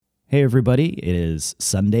Hey everybody, it is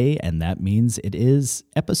Sunday, and that means it is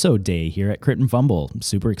episode day here at Crit and Fumble. I'm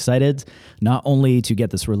super excited, not only to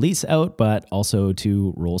get this release out, but also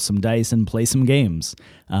to roll some dice and play some games.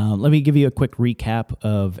 Let me give you a quick recap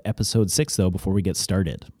of episode 6, though, before we get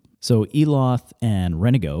started. So Eloth and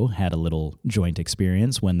Renego had a little joint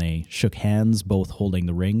experience when they shook hands, both holding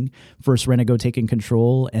the ring. First Renego taking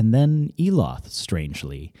control, and then Eloth,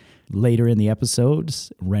 strangely. Later in the episode,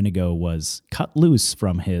 Renego was cut loose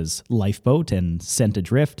from his lifeboat and sent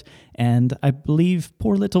adrift, and I believe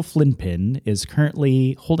poor little Flintpin is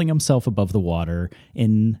currently holding himself above the water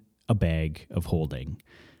in a bag of holding.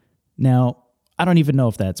 Now, I don't even know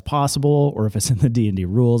if that's possible or if it's in the D&D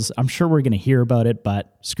rules. I'm sure we're going to hear about it,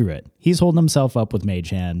 but screw it. He's holding himself up with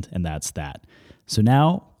Mage Hand, and that's that. So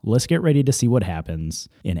now, let's get ready to see what happens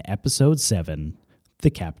in Episode 7, The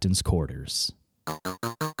Captain's Quarters.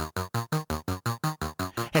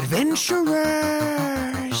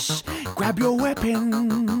 Adventurers, grab your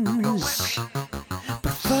weapons, but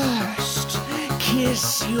first,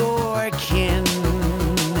 kiss your kin.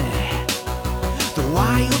 The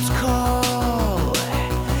wilds call,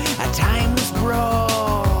 a timeless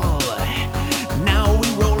brawl. Now we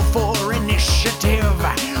roll for initiative,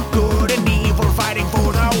 good and evil fighting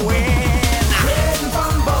for the win. Crit and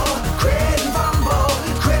fumble,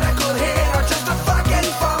 critical hit or just a fucking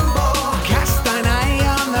fumble. Cast thine eye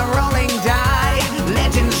on the rolling die,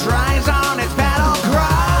 legends rise on its battle cry.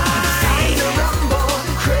 Time to rumble,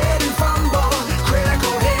 crit and fumble,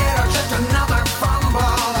 critical hit or just another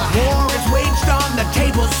fumble. War is waged on the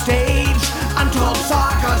table stage, untold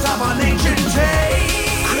sagas of an ancient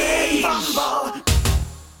age. Crit and fumble.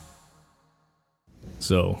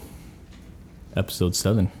 So, episode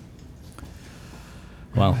 7.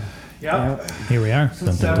 Wow. Yeah, Here we are. We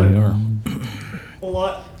are. a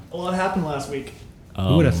lot happened last week.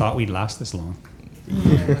 Who would have thought we'd last this long?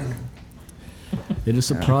 It is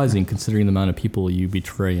surprising considering the amount of people you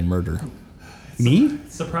betray and murder. Me?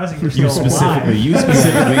 Surprising you're still alive. You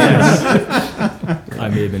specifically, yes. I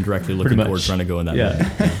may have been directly looking much. towards Renego in that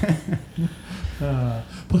Yeah.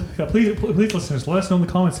 Please, listeners, let us know in the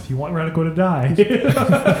comments if you want Renego to die.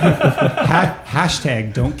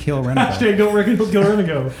 Hashtag don't kill Renego. Hashtag don't kill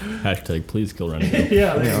Renego. Hashtag please kill Renego.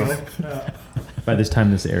 Yeah, there you go. Yeah. By this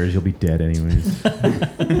time this airs, you'll be dead anyways.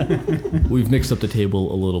 We've mixed up the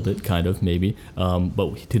table a little bit, kind of, maybe.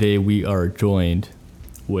 But today we are joined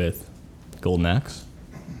with Golden Axe.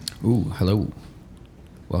 Ooh, hello.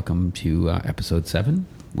 Welcome to episode 7.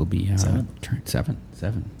 We'll be seven.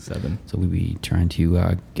 So we'll be trying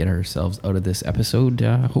to get ourselves out of this episode,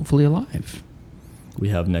 hopefully alive. We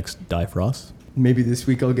have next Difrost, Maybe this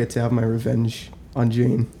week I'll get to have my revenge on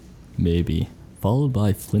Jane. maybe. Followed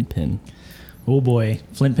by Flintpin. Oh boy,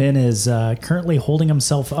 Flintpin is currently holding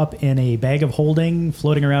himself up in a bag of holding,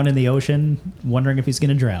 floating around in the ocean, wondering if he's going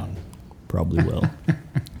to drown. Probably will.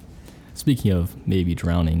 Speaking of maybe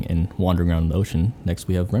drowning and wandering around the ocean, next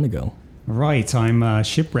we have Renego. Right, I'm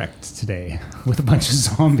shipwrecked today with a bunch of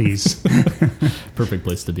zombies Perfect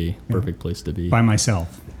place to be. Perfect place to be. by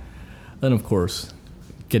myself. Then, of course,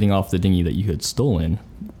 getting off the dinghy that you had stolen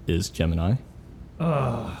is Gemini.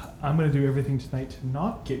 I'm going to do everything tonight to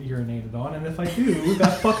not get urinated on, and if I do,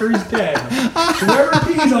 that fucker is dead. Whoever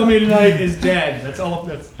pees on me tonight is dead. That's all.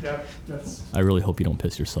 That's I really hope you don't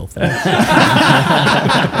piss yourself.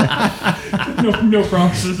 no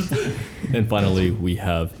promises. And finally, we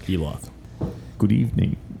have Eloth. Good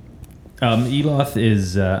evening. Eloth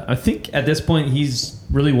is, I think at this point, he's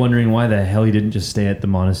really wondering why the hell he didn't just stay at the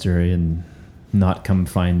monastery and not come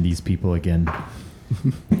find these people again.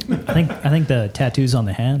 I think the tattoos on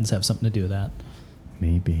the hands have something to do with that.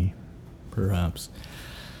 Maybe. Perhaps.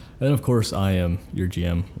 And of course, I am your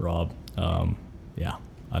GM, Rob. Yeah,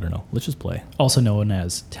 I don't know. Let's just play. Also known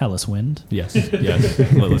as Talus Wind. Yes.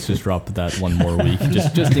 Let's just drop that one more week,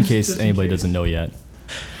 just in case anybody doesn't know yet.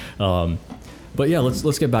 But yeah,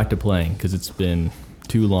 let's get back to playing because it's been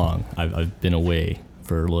too long. I've been away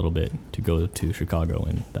for a little bit to go to Chicago,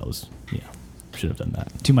 and that was should have done that.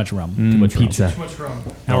 Too much rum. Too much pizza. Too much rum.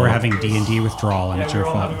 Now we're having D&D withdrawal, and Yeah, it's we your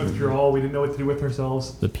were all fault. having withdrawal. We didn't know what to do with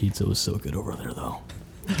ourselves. The pizza was so good over there, though.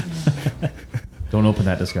 Don't open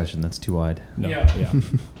that discussion. That's too wide. No, Yeah.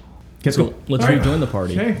 Let's So go. let's All right. rejoin the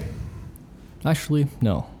party. Okay. Actually,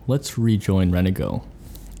 no. Let's rejoin Renego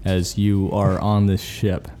as you are on this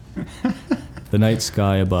ship. The night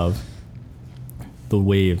sky above, the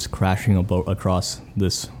waves crashing across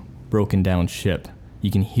this broken down ship.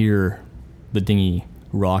 You can hear the dinghy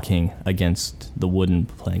rocking against the wooden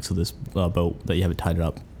planks of this boat that you have it tied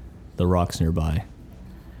up, the rocks nearby,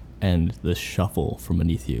 and the shuffle from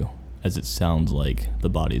beneath you as it sounds like the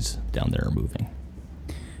bodies down there are moving.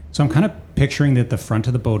 So I'm kind of picturing that the front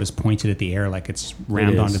of the boat is pointed at the air like it's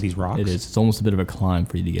rammed onto these rocks. It is. It's almost a bit of a climb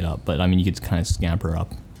for you to get up, but I mean, you could kind of scamper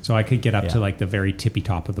up. So I could get up Yeah. to like the very tippy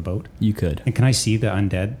top of the boat. You could. And can I see the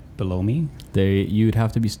undead below me? You'd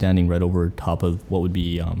have to be standing right over top of what would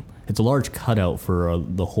be. It's a large cutout for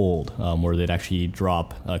the hold, where they'd actually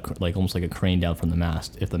drop like almost like a crane down from the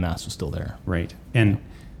mast if the mast was still there. Right. And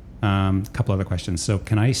a couple other questions. So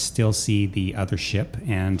can I still see the other ship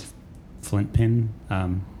and Flint Pin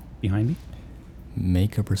behind me?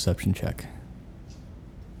 Make a perception check.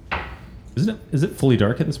 Is it fully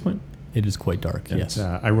dark at this point? It is quite dark. Yes.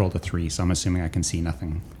 I rolled a 3, so I'm assuming I can see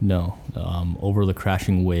nothing. No. Over the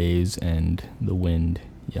crashing waves and the wind,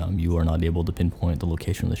 you are not able to pinpoint the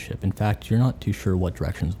location of the ship. In fact, you're not too sure what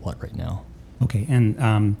direction is what right now. Okay.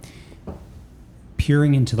 And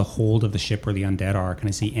peering into the hold of the ship where the undead are, can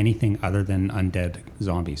I see anything other than undead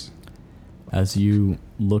zombies? As you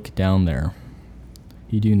look down there,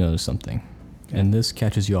 you do notice something. And this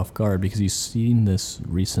catches you off guard because you've seen this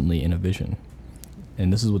recently in a vision.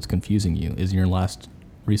 And this is what's confusing you, is in your last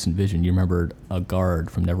recent vision, you remembered a guard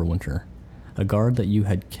from Neverwinter. A guard that you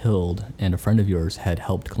had killed and a friend of yours had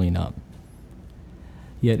helped clean up.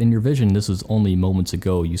 Yet in your vision, this was only moments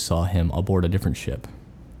ago you saw him aboard a different ship.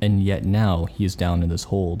 And yet now he is down in this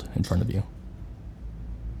hold in front of you,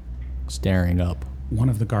 staring up. One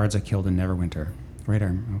of the guards I killed in Neverwinter. Right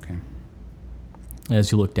arm. Okay.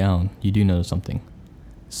 As you look down, you do notice something.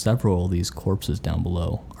 Several of these corpses down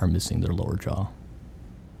below are missing their lower jaw.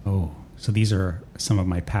 Oh, so these are some of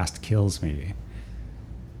my past kills, maybe.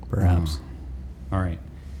 Perhaps. All right.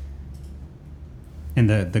 And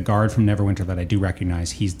the guard from Neverwinter that I do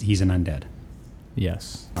recognize, he's an undead.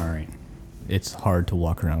 Yes. All right. It's hard to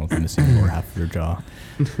walk around with a missing lower half of your jaw.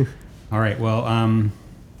 All right. Well,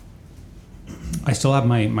 I still have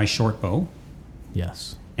my short bow,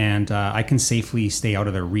 Yes, and I can safely stay out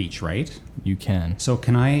of their reach, right? you can. So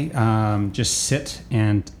can I just sit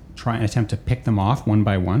and try and attempt to pick them off one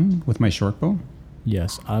by one with my short bow?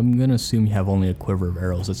 Yes, I'm going to assume you have only a quiver of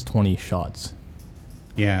arrows. It's 20 shots.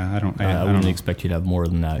 Yeah, I don't. I don't wouldn't know. expect you to have more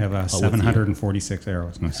than that. I have with you. 746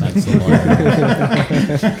 arrows. No, That's a lot.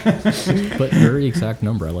 But very exact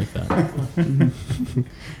number. I like that.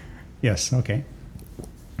 yes. Okay.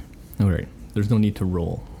 All right. There's no need to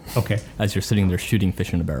roll Okay. as you're sitting there shooting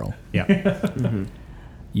fish in a barrel. Yeah.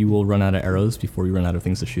 You will run out of arrows before you run out of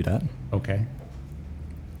things to shoot at. Okay.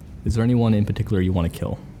 Is there anyone in particular you want to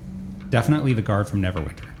kill? Definitely the guard from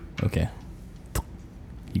Neverwinter. Okay.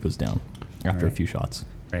 He goes down after a Alright. few shots.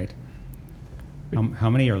 Right. How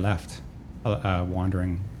many are left?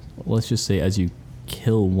 Wandering. Let's just say as you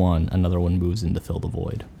kill one, another one moves in to fill the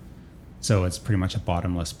void. So it's pretty much a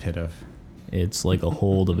bottomless pit of. It's like a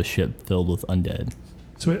hold of a ship filled with undead.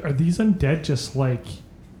 So are these undead just like?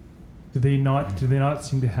 Do they not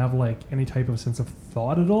seem to have like any type of sense of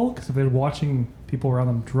thought at all? Because if they're watching people around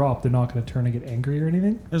them drop, they're not going to turn and get angry or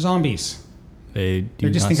anything. They're zombies. They do They're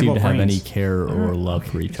just not thinking seem to about have any brains. care or love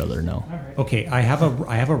for each other. No. All right. Okay, I have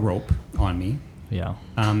a rope on me. Yeah.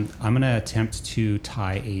 I'm gonna attempt to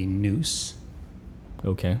tie a noose,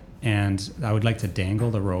 Okay. and I would like to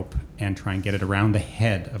dangle the rope and try and get it around the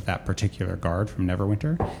head of that particular guard from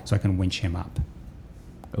Neverwinter, so I can winch him up.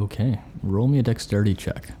 Okay. Roll me a dexterity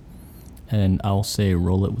check. And I'll say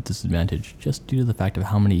roll it with disadvantage, just due to the fact of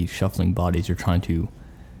how many shuffling bodies you're trying to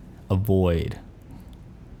avoid.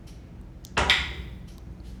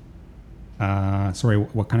 Sorry,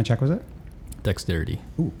 what kind of check was it? Dexterity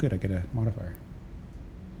Ooh, good. I get a modifier.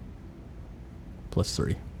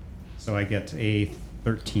 +3. So I get a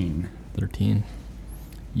 13. 13.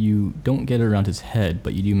 You don't get it around his head,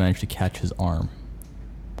 but you do manage to catch his arm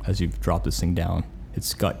as you've dropped this thing down.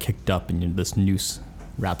 It's got kicked up, and this noose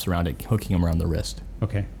wraps around it, hooking him around the wrist.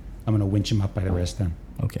 Okay, I'm gonna winch him up by the wrist then.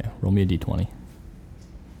 Okay, roll me a d20.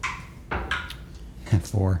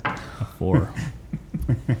 4. A 4.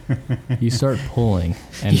 You start pulling,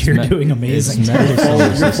 and it's You're doing amazing. It's met with some We're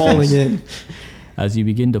resistance. falling in. As you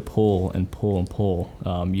begin to pull and pull and pull,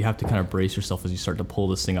 you have to kind of brace yourself as you start to pull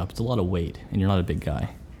this thing up. It's a lot of weight, and you're not a big guy.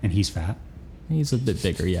 And he's fat. He's a bit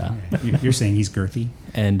bigger, yeah. You're saying he's girthy?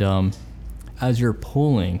 And as you're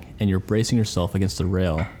pulling and you're bracing yourself against the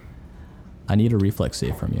rail, I need a reflex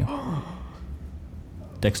save from you.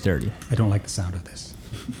 Dexterity. I don't like the sound of this.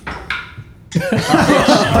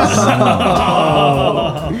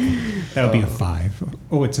 That would be a 5.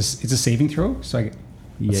 Oh, it's a saving throw. So I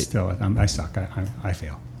Yeah. still I suck. I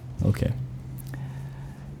fail. Okay.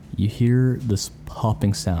 You hear this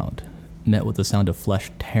popping sound, met with the sound of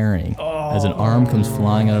flesh tearing, as an arm comes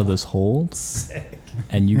flying out of this hole,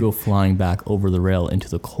 and you go flying back over the rail into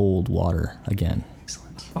the cold water again.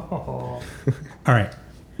 Excellent. All right.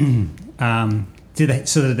 Did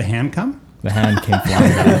the hand come? The hand came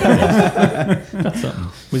flying back. Yes. That's something.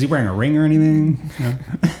 Was he wearing a ring or anything? No.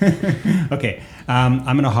 Okay, I'm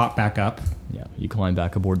going to hop back up. Yeah, you climb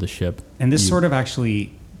back aboard the ship. And this You- sort of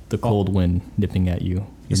actually, The cold wind nipping at you. You're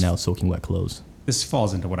Yes. now soaking wet clothes. this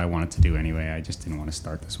falls into what I wanted to do anyway. I just didn't want to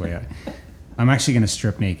start this way. I'm actually going to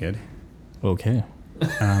strip naked. Okay.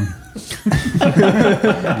 Because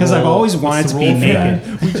I've always wanted to be naked.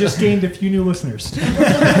 And we just gained a few new listeners.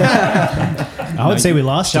 I would say we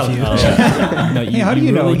lost a few. No, you, how do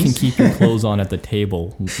you know really can he's- keep your clothes on at the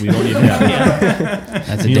table. We don't even have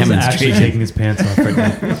That's a He's actually demonstration. taking his pants off right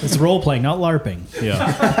now. It's role playing, not LARPing. Yeah.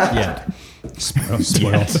 Yeah.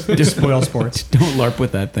 Spoil sports. Don't LARP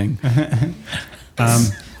with that thing.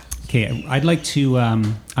 Okay, I'd like to.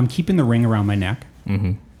 I'm keeping the ring around my neck,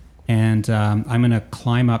 Mm-hmm. and I'm going to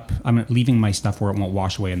climb up. I'm leaving my stuff where it won't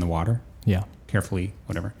wash away in the water. Yeah. Carefully,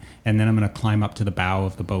 whatever. And then I'm going to climb up to the bow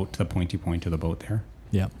of the boat, to the pointy point of the boat there,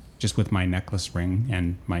 Yeah. just with my necklace ring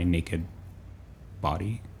and my naked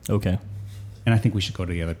body. Okay. And I think we should go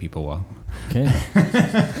to the other people while. Okay.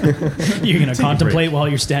 You're going to contemplate while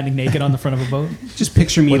you're standing naked on the front of a boat? Just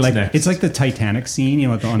picture me What's like next? it's like the Titanic scene, you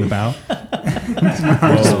know, on the bow.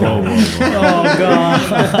 Whoa. Oh,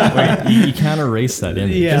 God. Wait, you can't erase that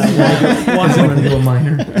image. Yeah.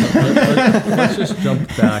 Let's just jump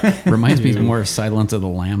back. Reminds me more of Silence of the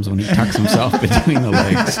Lambs when he tucks himself between the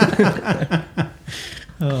legs.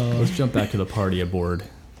 Let's jump back to the party aboard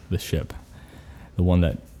the ship, the one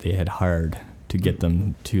that they had hired to get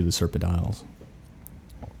them to the Serpent Isles.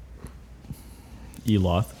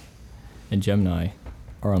 Eloth and Gemini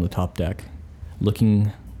are on the top deck,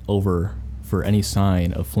 looking over for any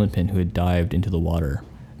sign of Flintpin, who had dived into the water.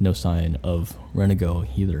 No sign of Renego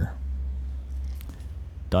either.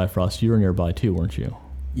 Difrost, you were nearby too, weren't you?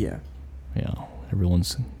 Yeah. Yeah,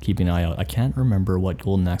 everyone's keeping an eye out. I can't remember what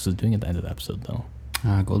Golden Axe was doing at the end of the episode, though.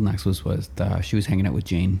 Golden Axe she was hanging out with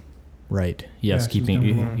Jane. Right. Yes, Yeah, she was keeping.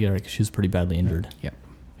 down below. Yeah, she's pretty badly injured. Yep.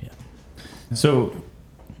 So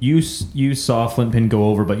you saw Flintpin go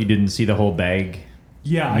over, but you didn't see the whole bag.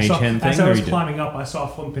 Yeah, I Mage saw, hand as thing, I or was you did? climbing up, I saw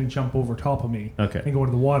Flintpin jump over top of me Okay. and go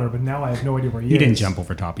into the water, but now I have no idea where he is. He didn't jump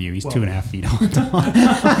over top of you. He's Well- 2.5 feet on.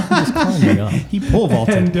 He's climbing up. He pole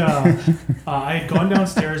vaulted. And I had gone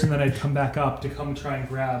downstairs and then I'd come back up to come try and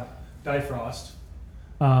grab Difrost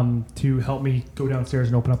to help me go downstairs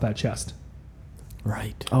and open up that chest.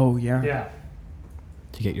 Right. Oh, yeah. Yeah.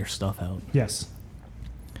 To get your stuff out. Yes.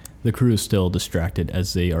 The crew is still distracted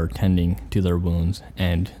as they are tending to their wounds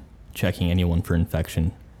and checking anyone for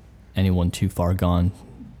infection. Anyone too far gone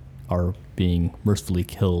are being mercifully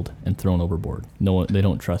killed and thrown overboard. No one, they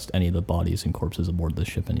don't trust any of the bodies and corpses aboard the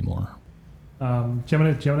ship anymore.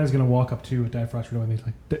 Gemini's going to walk up to Difrost and he's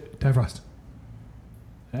like, Difrost,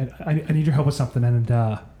 I need your help with something, and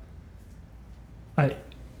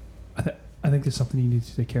I think there's something you need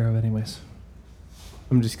to take care of anyways.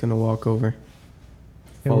 I'm just gonna walk over.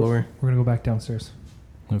 Yeah, Follow we're her. going to go back downstairs.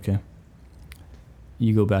 Okay.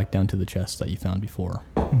 You go back down to the chest that you found before.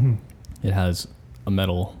 Mm-hmm. It has a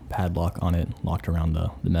metal padlock on it, locked around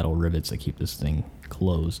the metal rivets that keep this thing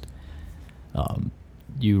closed.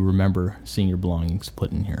 You remember seeing your belongings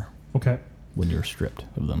put in here Okay. when you're stripped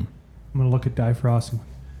of them. I'm going to look at Difrost and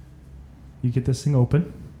you get this thing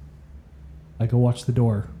open. I go watch the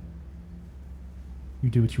door.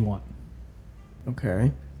 You do what you want.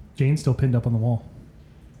 Okay. Jane's still pinned up on the wall.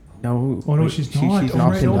 No. Oh no, wait, she's not. She's Oh,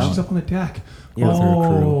 not right, pinned no, up. she's up on the deck. Yeah. With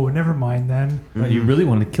her crew. Oh, never mind then. You really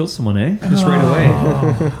want to kill someone, eh? Just right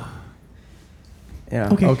away.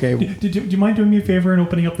 Yeah. Okay. Okay. Do you mind doing me a favor and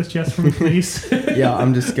opening up this chest for me, please? Yeah,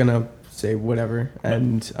 I'm just gonna say whatever,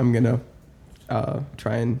 and I'm gonna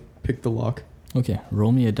try and pick the lock. Okay,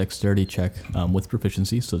 roll me a dexterity check with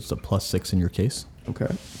proficiency, so it's a +6 in your case.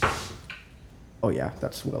 Okay. Oh yeah,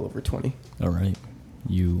 that's well over 20. All right.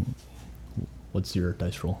 What's your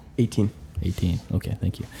dice roll? 18. 18. Okay,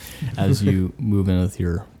 thank you. As you move in with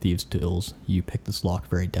your thieves' tools, you pick this lock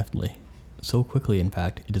very deftly. So quickly, in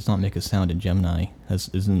fact, it does not make a sound, and Gemini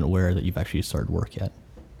isn't aware that you've actually started work yet.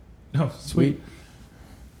 Oh, sweet.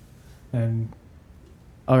 And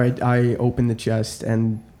All right, I open the chest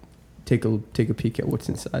and take a peek at what's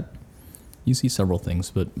inside. You see several things,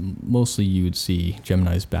 but mostly you'd see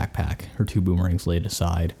Gemini's backpack, her 2 boomerangs laid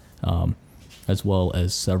aside, as well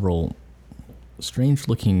as several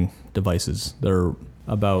strange-looking devices. They're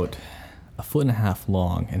about 1.5 feet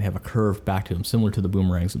long and have a curved back to them, similar to the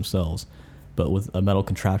boomerangs themselves, but with a metal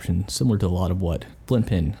contraption similar to a lot of what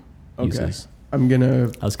Flintpin uses. I'm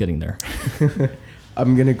gonna I was getting there.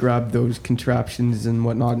 I'm gonna grab those contraptions and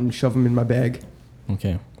whatnot and shove them in my bag.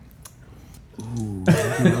 Okay. Ooh,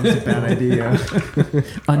 that was a bad idea.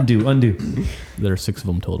 Undo. There are 6 of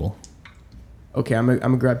them total. Okay, I'm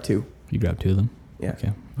gonna grab 2. You grab 2 of them. Yeah.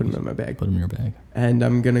 Okay. Put them in my bag. Put them in your bag. And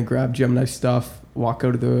I'm gonna grab Gemini's stuff, walk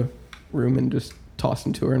out of the room, and just toss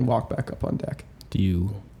them to her and walk back up on deck. Do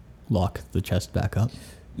you lock the chest back up?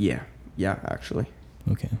 Yeah, actually.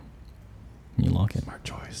 Okay. And you lock it. Smart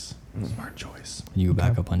choice. Smart choice. And you go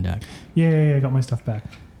back up on deck. Yeah, I got my stuff back.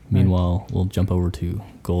 Meanwhile, we'll jump over to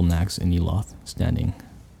Golden Axe and Eloth standing.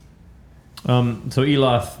 So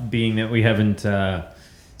Eloth, being that we haven't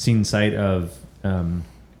seen sight of,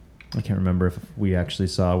 I can't remember if we actually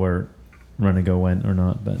saw where Renego went or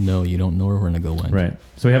not, but No, you don't know where Renego went. right.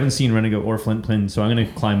 So we haven't seen Renego or Flintpin. So I'm going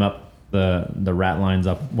to climb up the rat lines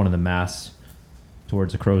up one of the masts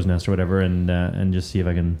towards the crow's nest or whatever, and just see if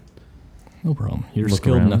I can. No problem. You're Look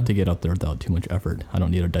skilled around. enough to get up there without too much effort. I don't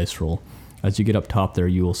need a dice roll. As you get up top there,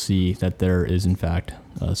 you will see that there is, in fact,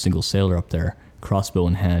 a single sailor up there, crossbow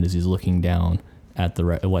in hand, as he's looking down at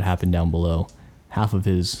what happened down below. Half of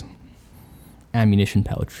his ammunition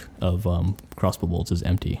pouch of crossbow bolts is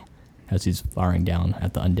empty as he's firing down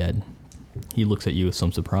at the undead. He looks at you with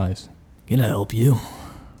some surprise. Can I help you?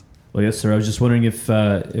 Well, yes, sir. I was just wondering if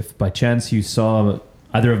by chance you saw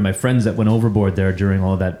either of my friends that went overboard there during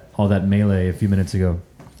all that melee a few minutes ago.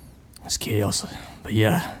 It's chaos, but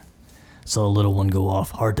yeah. Saw a little one go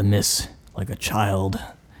off, hard to miss, like a child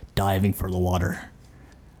diving for the water.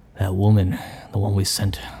 That woman, the one we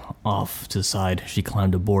sent off to the side, she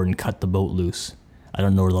climbed aboard and cut the boat loose. I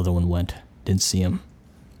don't know where the other one went. Didn't see him.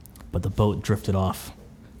 But the boat drifted off.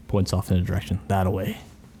 Points off in a direction. That away.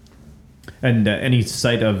 And any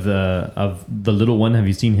sight of the little one? Have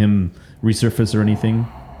you seen him resurface or anything?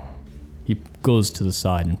 He goes to the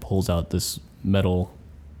side and pulls out this metal,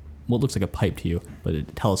 what looks like a pipe to you, but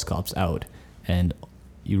it telescopes out, and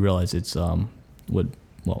you realize it's a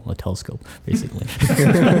telescope, basically.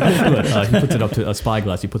 But, he puts it up to a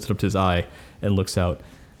spyglass. He puts it up to his eye and looks out.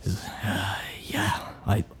 He says, yeah,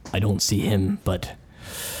 I don't see him, but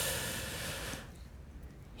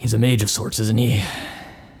he's a mage of sorts, isn't he?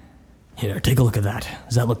 Here, take a look at that.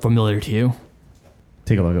 Does that look familiar to you?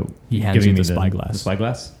 Take a look at. He hands you giving the me spyglass. The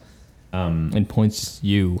spyglass. And points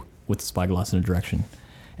you with the spyglass in a direction.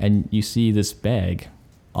 And you see this bag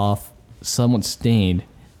off, somewhat stained,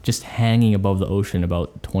 just hanging above the ocean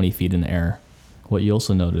about 20 feet in the air. What you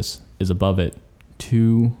also notice is above it,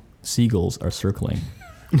 2 seagulls are circling.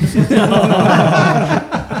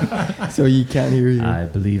 So you can't hear you. I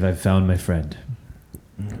believe I've found my friend.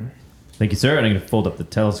 Thank you, sir. And I'm going to fold up the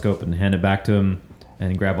telescope and hand it back to him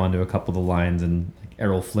and grab onto a couple of the lines and, like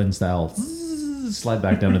Errol Flynn style, slide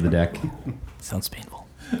back down to the deck. Sounds painful.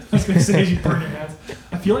 I was going to say, as you burn your hands.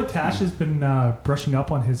 I feel like Tash has been brushing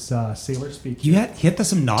up on his sailor speak. You hit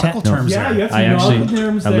some nautical terms Yeah, there. you had some I nautical actually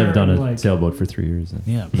terms I lived there, on a like, sailboat for 3 years. And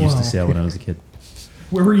Yeah. I used Wow. to sail when I was a kid.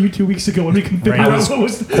 Where were you 2 weeks ago when we couldn't figure I out was what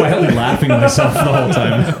was... quietly laughing myself the whole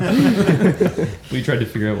time. We tried to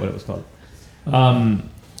figure out what it was called.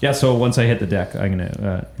 Yeah, so once I hit the deck,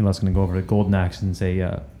 Elon's gonna go over to Golden Axe and say,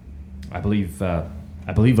 I believe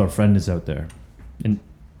our friend is out there, in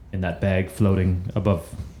that bag floating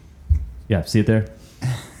above. Yeah, see it there?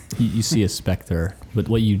 You see a speck there, but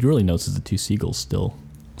what you really notice is the 2 seagulls still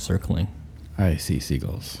circling. I see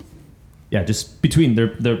seagulls. Yeah, just between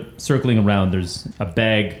they're circling around. There's a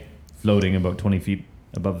bag floating about 20 feet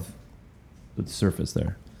above the surface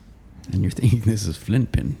there. And you're thinking this is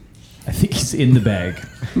Flintpin. I think he's in the bag.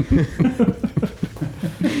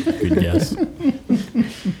 Good guess.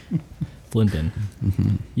 Flintpin,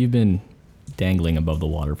 you've been dangling above the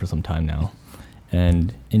water for some time now,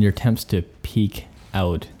 and in your attempts to peek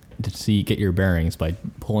out to get your bearings by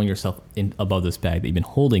pulling yourself in above this bag that you've been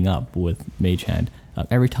holding up with Mage Hand,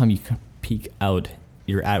 every time you peek out,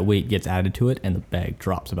 your weight gets added to it, and the bag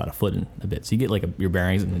drops about a foot and a bit. So you get like your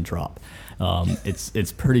bearings and then drop.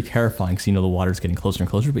 It's pretty terrifying because you know the water's getting closer and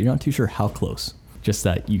closer, but you're not too sure how close. Just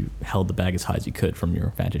that you held the bag as high as you could from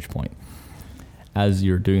your vantage point. As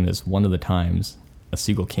you're doing this, one of the times a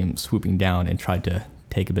seagull came swooping down and tried to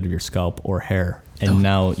take a bit of your scalp or hair, and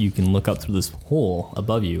now you can look up through this hole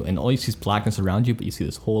above you, and all you see is blackness around you, but you see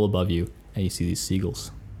this hole above you, and you see these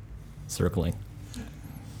seagulls circling.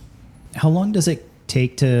 How long does it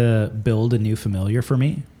take to build a new familiar for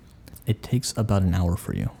me? It takes about an hour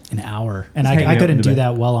for you. An hour. And Hanging I out couldn't in the do bed.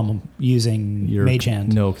 that while I'm using Mage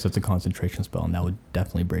Hand. No, because it's a concentration spell, and that would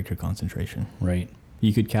definitely break your concentration. Right.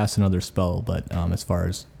 You could cast another spell, but as far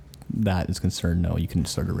as that is concerned, no, you can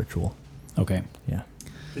start a ritual. Okay. Yeah.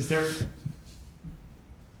 Is there...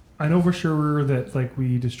 I know for sure that like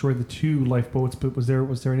we destroyed the 2 lifeboats, but was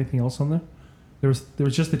there anything else on there? There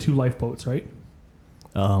was just the 2 lifeboats, right?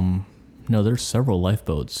 No, there's several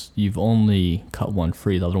lifeboats. You've only cut one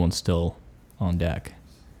free. The other one's still on deck.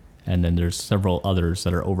 And then there's several others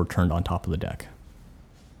that are overturned on top of the deck.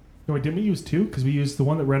 No, wait, didn't we use 2? Because we used the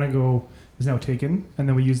one that Renego is now taken, and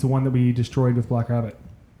then we used the one that we destroyed with Black Rabbit.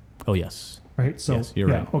 Oh, yes. Right? So, Yes, you're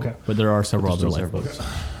right. Okay. But there are several other there's still several.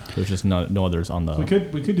 lifeboats. There's just no others on the... We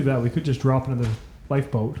could do that. We could just drop another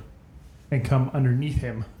lifeboat and come underneath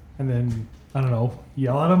him, and then, I don't know,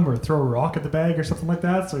 yell at him or throw a rock at the bag or something like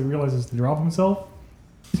that so he realizes to drop himself.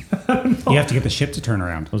 You have to get the ship to turn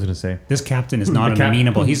around. I was going to say. This captain is not The cap-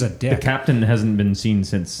 amenable. He's a The dick. captain hasn't been seen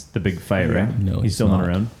since the big fight, right? No, he's he's still not not.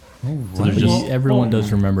 around. So there's just, everyone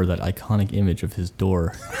does remember that iconic image of his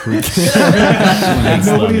door. Nobody's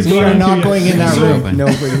We are going not to- going in that So- room.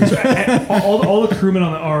 Nobody. all the crewmen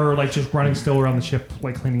are like just running still around the ship,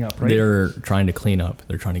 like cleaning up, right? They're trying to clean up.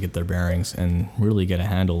 They're trying to get their bearings and really get a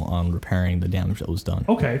handle on repairing the damage that was done.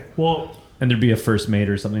 Okay, well, And there'd be a first mate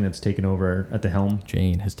or something that's taken over at the helm.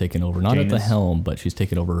 Jane has taken over, not Jane at the is- helm, but she's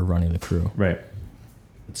taken over running the crew. Right.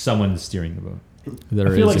 Someone's steering the boat. There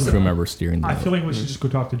I feel is like- a crew member steering the I boat. feel like we should just go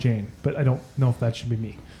talk to Jane, but I don't know if that should be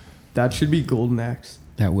me. That should be Golden Axe.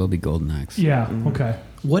 That will be Golden Axe. Yeah, okay.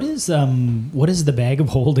 What is the bag of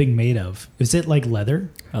holding made of? Is it like leather?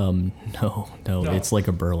 No, No. it's like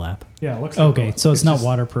a burlap. Yeah, it looks like Okay, so it's not just-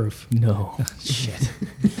 waterproof. No. Shit.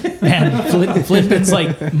 Man, Flintpin's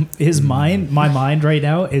like my mind right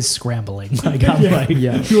now is scrambling. Like I'm like,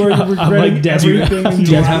 Yeah. You are I'm regretting like, Dad, you- everything in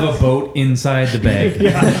Do you your have life. a boat inside the bag?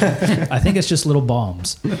 I think it's just little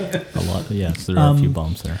bombs. A lot. Yes, there are a few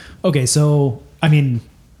bombs there. Okay, so I mean,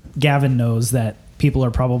 Gavin knows that people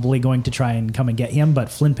are probably going to try and come and get him, but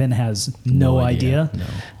Flintpin has no idea.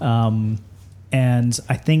 No. And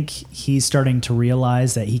I think he's starting to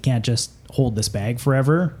realize that he can't just hold this bag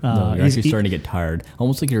forever. No, you're he's- actually starting to get tired.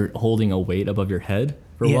 Almost like you're holding a weight above your head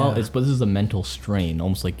for a while. Yeah. But this is a mental strain.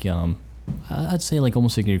 Almost like I'd say like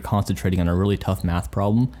almost like you're concentrating on a really tough math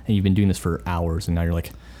problem, and you've been doing this for hours, and now you're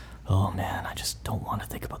like, oh man, I just don't want to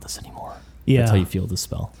think about this anymore. Yeah. That's how you feel this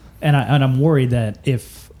spell. And I'm worried that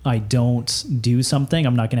if I don't do something,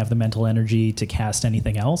 I'm not going to have the mental energy to cast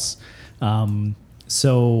anything else.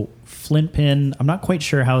 So Flintpin, I'm not quite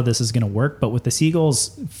sure how this is going to work, but with the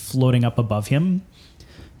seagulls floating up above him,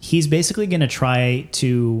 he's basically going to try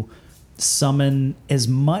to summon as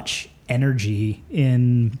much energy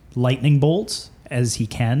in lightning bolts as he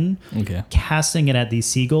can, Okay. casting it at these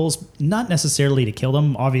seagulls, not necessarily to kill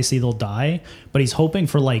them. Obviously, they'll die, but he's hoping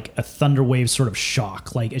for like a thunder wave sort of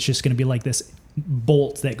shock. Like it's just going to be like this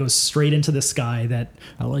bolt that goes straight into the sky that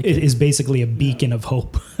I like it it. is basically a beacon of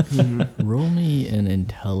hope. Roll me an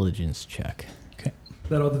intelligence check. Okay.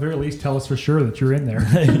 That'll at the very least tell us for sure that you're in there.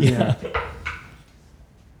 Yeah.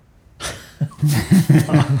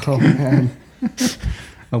 Oh man.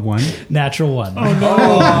 A 1? Natural one. Oh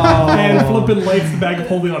no! And Flippin lights the bag of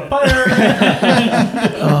holding on fire.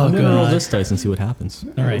 Oh, I'm gonna roll God. this dice and see what happens.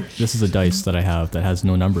 All right. This is a dice that I have that has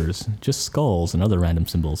no numbers, just skulls and other random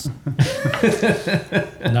symbols.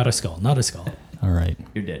 Not a skull. Not a skull. All right.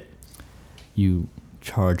 You're dead. You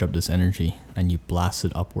charge up this energy and you blast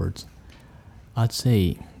it upwards. I'd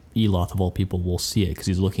say Eloth, of all people, will see it because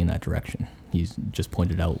he's looking in that direction. He's just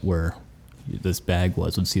pointed out where this bag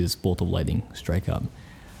was, would see this bolt of lightning strike up.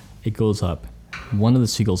 It goes up. One of the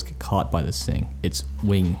seagulls get caught by this thing. Its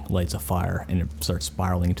wing lights a fire and it starts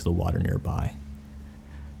spiraling into the water nearby.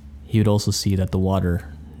 He would also see that the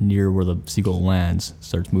water near where the seagull lands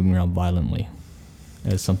starts moving around violently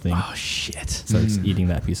as something Oh, shit. starts eating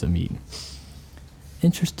that piece of meat.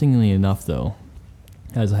 Interestingly enough, though,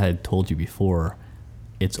 as I had told you before,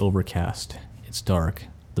 it's overcast, it's dark,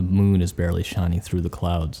 the moon is barely shining through the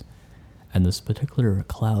clouds, and this particular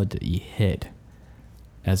cloud that you hit,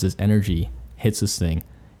 as this energy hits this thing,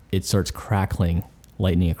 it starts crackling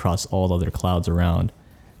lightning across all the other clouds around,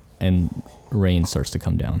 and rain starts to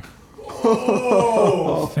come down.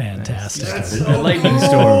 Fantastic. A lightning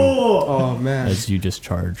storm. Oh man. As you just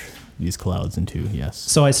charge these clouds into, yes.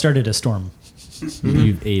 So I started a storm.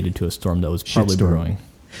 You've aided to a storm that was probably Shitstorm. brewing.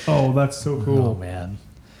 Oh, that's so Oh, cool. man.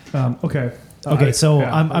 Okay. Okay, so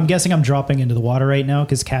yeah. I'm guessing I'm dropping into the water right now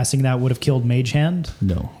because casting that would have killed Mage Hand.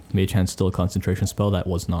 No, Mage Hand's still a concentration spell. That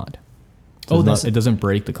was not. Oh, It's that's- it doesn't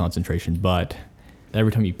break the concentration, but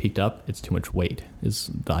every time you peeked up, it's too much weight. Is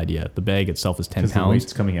the idea? The bag itself is 10 'Cause the pounds.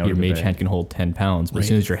 weight's coming out Your of the Mage bag. Hand can hold 10 pounds, but as Right.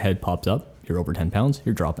 soon as your head pops up, you're over 10 pounds.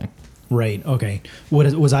 You're dropping. Right. Okay.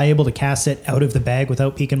 Was I able to cast it out of the bag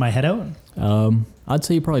without peeking my head out? I'd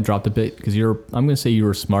say you probably dropped a bit because I'm going to say you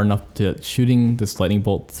were smart enough to shooting this lightning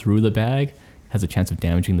bolt through the bag has a chance of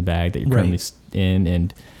damaging the bag that you're currently Right. in,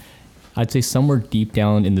 and I'd say somewhere deep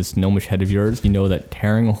down in this gnomish head of yours, you know that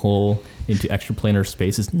tearing a hole into extraplanar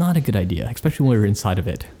space is not a good idea, especially when you're inside of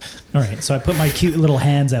it. All right, so I put my cute little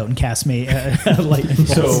hands out and cast me lightning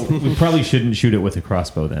bolts. So we probably shouldn't shoot it with a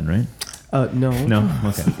crossbow then, right? No. No?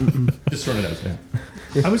 Okay. Just throwing it out there.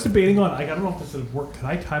 I was debating on. I don't know if this would work. Could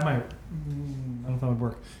I tie my? I don't know if that would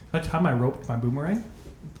work. Could I tie my rope to my boomerang?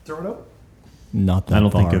 Throw it out. Not that I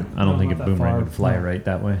don't far. think I don't No, think a not that boomerang far. would fly No. right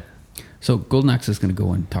that way. So Golden Axe is going to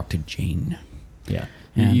go and talk to Jane. Yeah.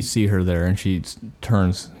 And- You see her there, and she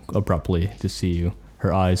turns abruptly to see you.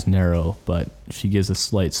 Her eyes narrow, but she gives a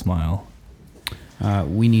slight smile.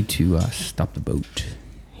 We need to stop the boat.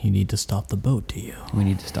 You need to stop the boat, do you? We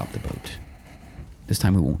need to stop the boat. This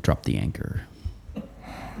time we won't drop the anchor.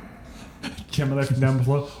 Gemini from down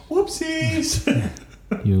below. Whoopsies.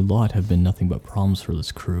 You lot have been nothing but problems for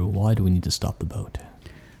this crew. Why do we need to stop the boat?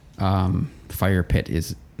 Fire pit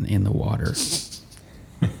is in the water.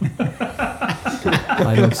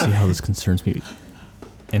 I don't see how this concerns me.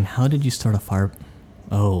 And how did you start a fire?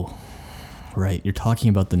 Oh, right. You're talking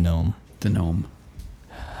about the gnome. The gnome.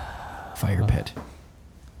 Fire pit.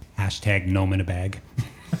 Hashtag gnome in a bag.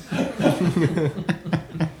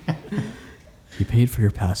 You paid for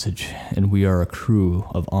your passage, and we are a crew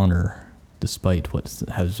of honor, despite what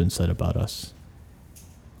has been said about us.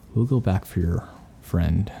 We'll go back for your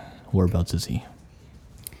friend. Whereabouts is he?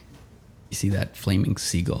 You see that flaming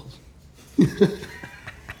seagull?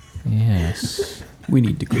 Yes. We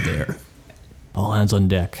need to go there. All hands on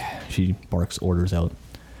deck. She barks orders out.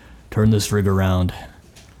 Turn this rig around.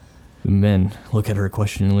 The men look at her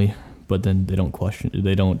questioningly, but then they don't question.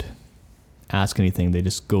 They don't ask anything. They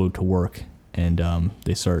just go to work, and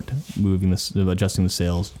they start moving this, adjusting the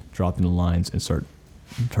sails, dropping the lines, and start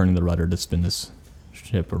turning the rudder to spin this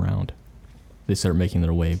ship around. They start making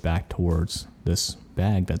their way back towards this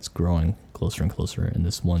bag that's growing closer and closer, and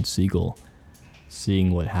this one seagull,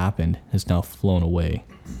 seeing what happened, has now flown away.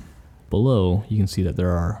 Below, you can see that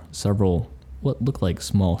there are several what look like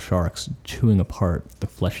small sharks chewing apart the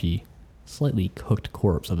fleshy, slightly cooked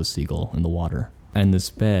corpse of a seagull in the water. And this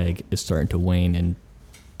bag is starting to wane and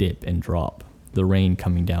dip and drop. The rain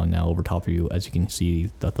coming down now over top of you as you can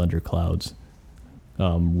see the thunder clouds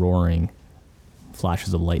roaring,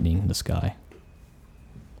 flashes of lightning in the sky.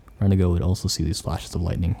 Renego would also see these flashes of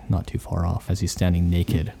lightning not too far off as he's standing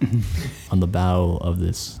naked on the bow of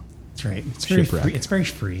this. That's right. It's very Shipwreck. free. It's very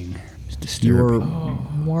freeing. It's disturbing. You're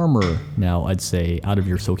warmer now, I'd say, out of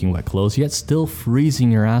your soaking wet clothes, yet still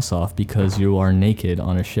freezing your ass off because you are naked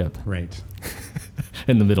on a ship Right.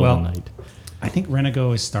 in the middle of Well, the night. I think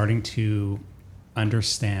Renego is starting to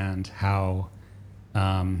understand how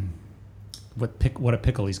what a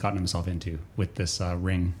pickle he's gotten himself into with this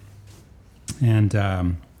ring, and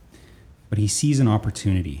but he sees an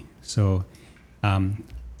opportunity. So,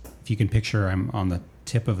 if you can picture, I'm on the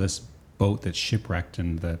tip of this boat that's shipwrecked,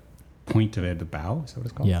 and the point of it, the bow. Is that what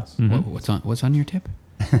it's called? Yes. What's on your tip?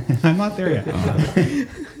 I'm not there yet.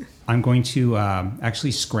 I'm going to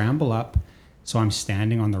actually scramble up, so I'm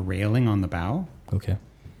standing on the railing on the bow. Okay.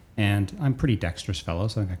 And I'm a pretty dexterous fellow,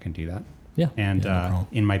 so I think I can do that. Yeah. And yeah, no problem.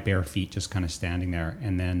 in my bare feet, just kind of standing there.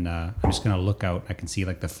 And then I'm just going to look out. I can see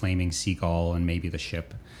like the flaming seagull and maybe the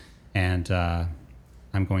ship. And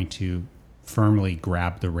I'm going to firmly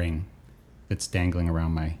grab the ring that's dangling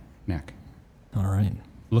around my neck, All right.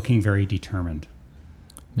 looking very determined.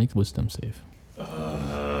 Make a wisdom save.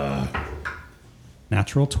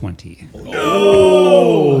 Natural 20.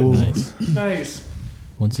 Nice. Nice.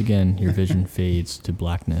 Once again, your vision fades to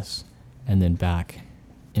blackness, and then back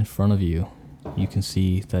in front of you, you can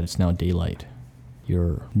see that it's now daylight.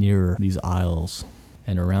 You're near these aisles,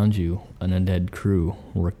 and around you, an undead crew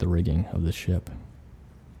work the rigging of the ship.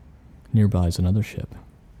 Nearby is another ship,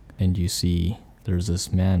 and you see there's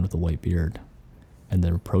this man with a white beard, and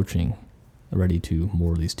they're approaching, ready to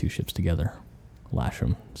moor these two ships together, lash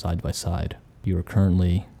them side by side. You are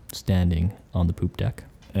currently standing on the poop deck,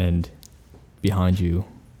 and behind you,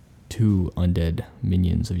 two undead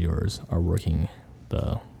minions of yours are working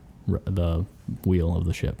the wheel of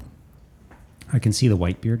the ship. I can see the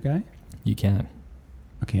Whitebeard guy. You can.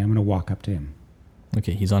 Okay, I'm going to walk up to him.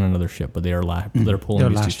 Okay, he's on another ship, but they are they're pulling They're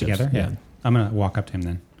these two lashed ships. together? Yeah. I'm going to walk up to him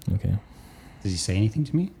then. Okay. Does he say anything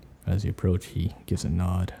to me? As you approach, he gives a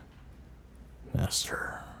nod.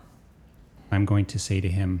 Master. I'm going to say to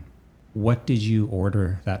him, what did you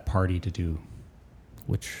order that party to do?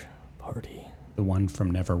 Which party? The one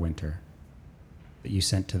from Neverwinter that you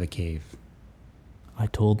sent to the cave. I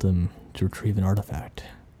told them to retrieve an artifact.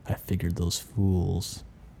 I figured those fools,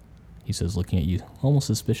 he says, looking at you almost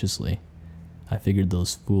suspiciously, I figured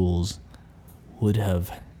those fools would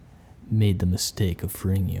have made the mistake of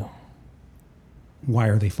freeing you. Why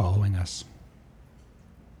are they following us?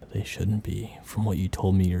 They shouldn't be. From what you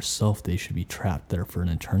told me yourself, they should be trapped there for an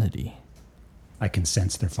eternity. I can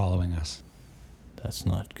sense they're following us. That's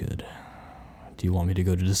not good. Do you want me to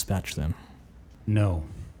go to dispatch them? No.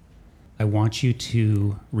 I want you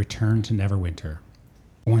to return to Neverwinter.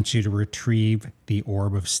 I want you to retrieve the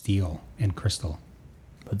Orb of Steel and Crystal.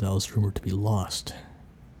 But that was rumored to be lost.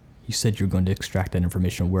 You said you were going to extract that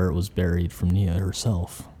information where it was buried from Nia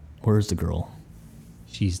herself. Where is the girl?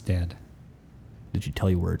 She's dead. Did she tell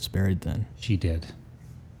you where it's buried then? She did.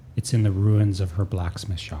 It's in the ruins of her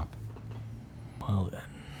blacksmith shop. Well then,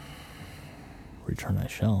 return I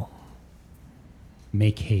shall.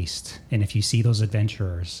 Make haste, and if you see those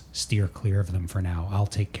adventurers, steer clear of them for now. I'll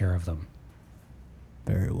take care of them.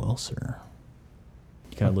 Very well, sir.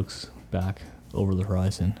 He kind of looks back over the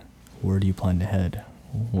horizon. Where do you plan to head?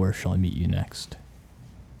 Where shall I meet you next?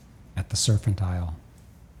 At the Serpent Isle.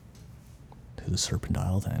 To the Serpent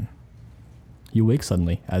Isle, then. You wake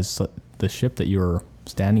suddenly as the ship that you are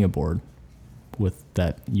standing aboard, with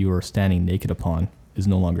that you are standing naked upon, is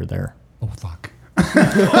no longer there. Oh, fuck.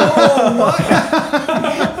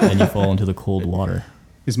 And you fall into the cold water.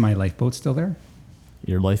 Is my lifeboat still there?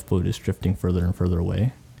 Your lifeboat is drifting further and further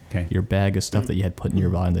away. Okay. Your bag of stuff that you had put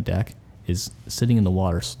nearby on the deck is sitting in the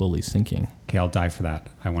water, slowly sinking. Okay, I'll dive for that.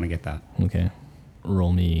 I want to get that. Okay.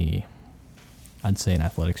 Roll me, I'd say, an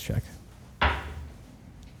athletics check.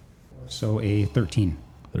 So a 13.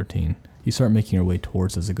 13. You start making your way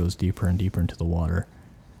towards as it goes deeper and deeper into the water.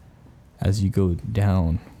 As you go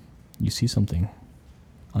down, you see something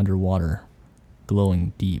underwater,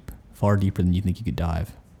 glowing deep, far deeper than you think you could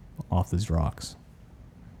dive, off these rocks.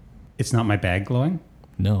 It's not my bag glowing?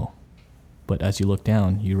 No. But as you look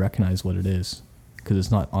down, you recognize what it is, because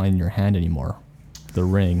it's not on your hand anymore. The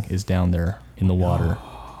ring is down there in the water.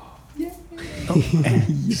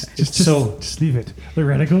 Just leave it.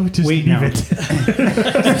 Lorenigo, just Wait, leave no.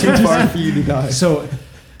 it. Too far for you to die. So,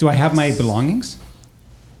 do I have my belongings?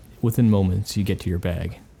 Within moments, you get to your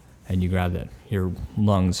bag, and you grab it. Your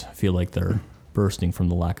lungs feel like they're bursting from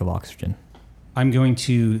the lack of oxygen. I'm going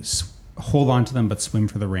to hold on to them, but swim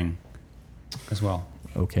for the ring as well.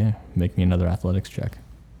 Okay, make me another athletics check.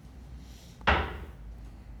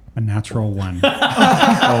 A natural 1.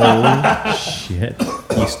 Oh, shit.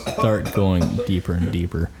 You start going deeper and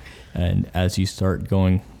deeper, and as you start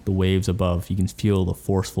going, the waves above, you can feel the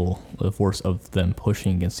force of them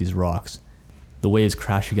pushing against these rocks. The waves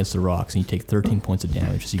crash against the rocks, and you take 13 points of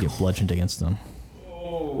damage as you get bludgeoned against them.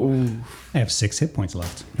 I have 6 hit points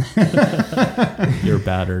left. You're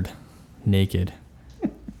battered, naked,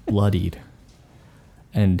 bloodied,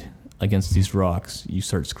 and against these rocks, you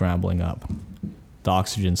start scrambling up. The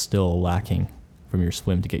oxygen's still lacking from your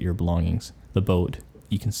swim to get your belongings. The boat,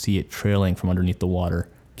 you can see it trailing from underneath the water,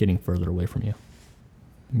 getting further away from you.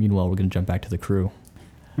 Meanwhile, we're going to jump back to the crew,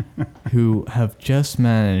 who have just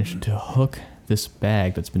managed to hook this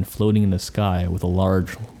bag that's been floating in the sky with a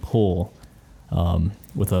large pole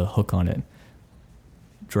with a hook on it,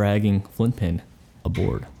 dragging Flintpin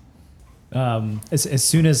aboard. As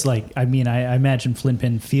soon as, like, I mean, I imagine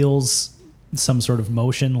Flintpin feels some sort of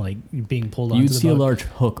motion, like being pulled onto You'd the see boat. a large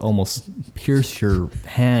hook almost pierce your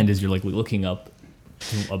hand as you're like looking up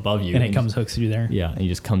above you, and it comes hooks through there. Yeah, and he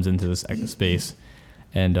just comes into this space,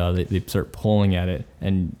 and they start pulling at it,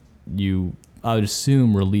 and you, I would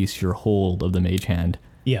assume, release your hold of the mage hand.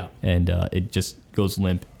 Yeah. And it just goes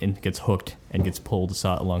limp and gets hooked and gets pulled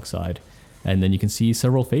alongside. And then you can see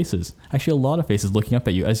several faces, actually a lot of faces looking up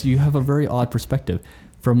at you, as you have a very odd perspective.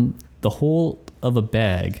 From the whole of a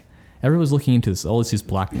bag, everyone's looking into this, all this is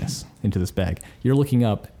blackness into this bag. You're looking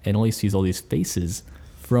up and all you see is all these faces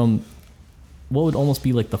from what would almost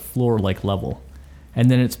be like the floor-like level. And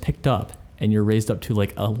then it's picked up and you're raised up to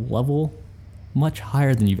like a level much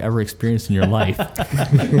higher than you've ever experienced in your life.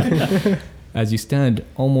 As you stand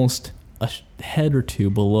almost a head or two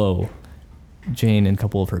below Jane and a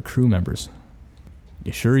couple of her crew members.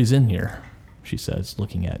 You sure he's in here? She says,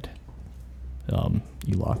 looking at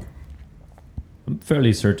Elok. I'm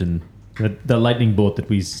fairly certain that the lightning bolt that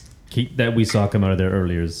we saw come out of there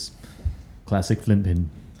earlier is classic Flintpin.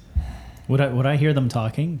 Would I hear them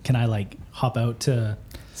talking? Can I like hop out to?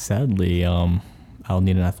 Sadly, I'll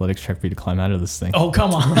need an athletics check for you to climb out of this thing. Oh,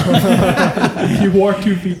 come on! You are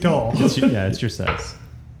 2 feet tall. It's your size.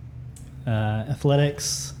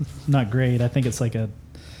 Athletics, not great. I think it's like a.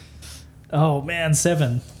 Oh man,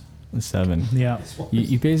 7. 7. Yeah.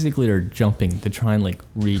 You basically are jumping to try and like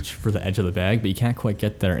reach for the edge of the bag, but you can't quite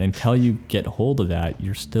get there. And until you get hold of that,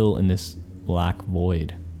 you're still in this black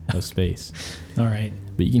void of space. All right.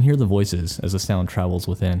 But you can hear the voices as the sound travels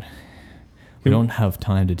within. We don't have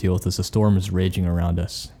time to deal with this. The storm is raging around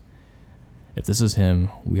us. If this is him,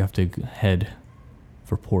 we have to head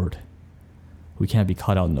for port. We can't be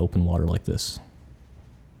caught out in open water like this.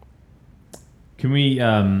 Can we,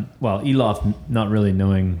 Eloth, not really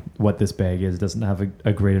knowing what this bag is, doesn't have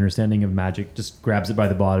a great understanding of magic, just grabs it by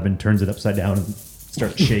the bottom and turns it upside down and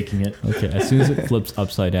starts shaking it. Okay, as soon as it flips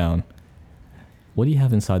upside down, what do you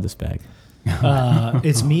have inside this bag?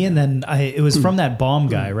 It's me, and then it was from that bomb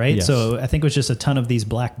guy, right? Yes. So I think it was just a ton of these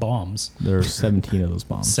black bombs. There are 17 of those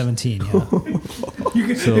bombs. 17, yeah.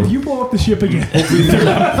 If you blow up the ship again,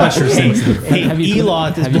 Pressure sensitive. Hey, Have you put-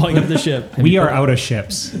 Eloth is have you blowing put- up the ship. We are out of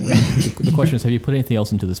ships. The question is, have you put anything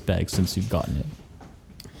else into this bag since you've gotten it?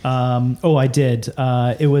 I did.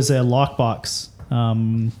 It was a lockbox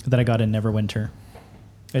that I got in Neverwinter.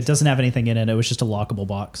 It doesn't have anything in it. It was just a lockable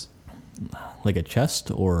box. Like a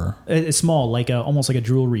chest or? It's small, almost like a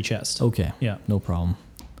jewelry chest. Okay. Yeah. No problem.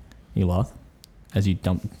 Eloth, as you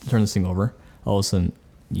turn this thing over, all of a sudden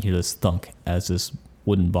you hear this thunk as this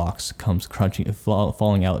wooden box comes crunching,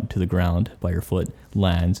 falling out to the ground by your foot,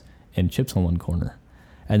 lands, and chips on one corner.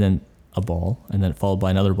 And then a ball, and then followed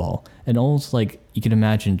by another ball. And almost like you can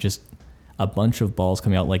imagine just a bunch of balls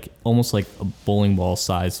coming out, like almost like a bowling ball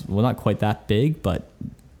size. Well, not quite that big, but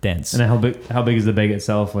dense. And how big is the bag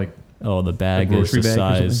itself? Like, Oh, the bag A is the grocery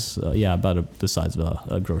bag or size, about the size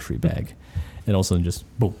of a grocery bag. And all of a sudden just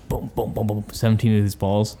boom, boom, boom, boom, boom, 17 of these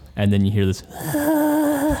balls. And then you hear this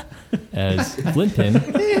as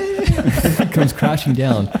Flintpin comes crashing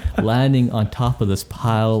down, landing on top of this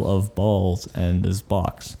pile of balls and this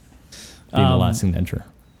box, being the last thing to enter.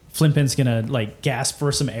 Flintpin's gonna gasp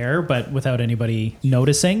for some air, but without anybody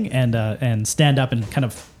noticing, and stand up and kind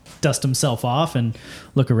of dust himself off and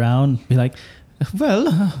look around, be like,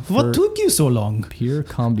 "Well, what For- took you so long? Pure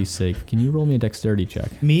comedy's sake, can you roll me a dexterity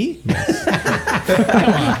check? Me? Come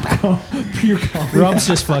on, pure comedy. Rob's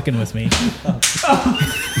just fucking with me.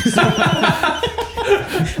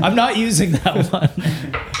 I'm not using that one.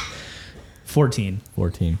 14.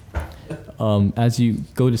 14. As you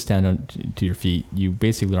go to stand on to your feet, you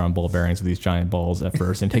basically are on ball bearings with these giant balls at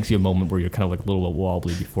first, and it takes you a moment where you're kind of like a little bit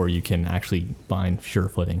wobbly before you can actually find sure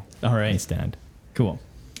footing All right. and stand. Cool.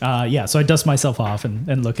 So I dust myself off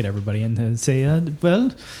and look at everybody and say,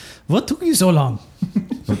 well, what took you so long?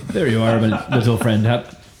 there you are, my little friend.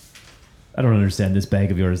 I don't understand this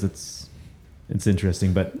bag of yours. It's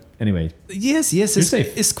interesting, but anyway. Yes, You're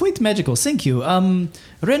safe. it's quite magical. Thank you.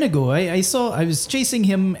 Renego, I was chasing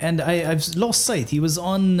him and I've lost sight. He was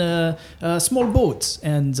on a small boat,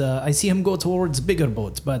 and I see him go towards bigger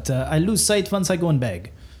boats, but I lose sight once I go in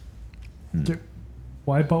bag.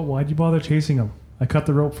 why'd you bother chasing him? I cut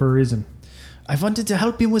the rope for a reason. I wanted to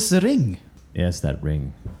help him with the ring. Yes, that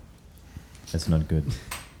ring. That's not good.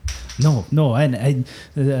 No, and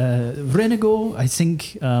Renego, I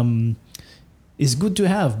think, is good to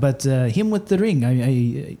have, but him with the ring,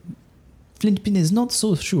 Flintpin is not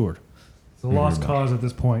so sure. It's a lost cause at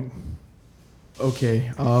this point.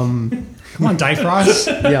 Okay. Come on, Difrost.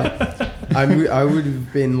 Yeah, I would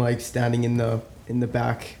have been standing in the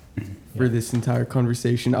back for this entire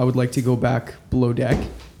conversation. I would like to go back below deck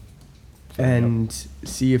and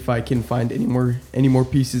see if I can find any more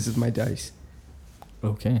pieces of my dice.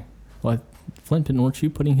 Okay. Well, Flintpin, weren't you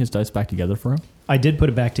putting his dice back together for him? I did put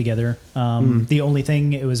it back together. The only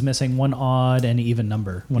thing, it was missing one odd and even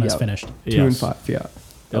number when I was Yeah. finished. 2 and 5, yeah.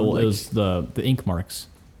 Well, it was the ink marks.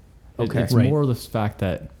 Okay. It's Right. more the fact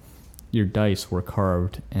that your dice were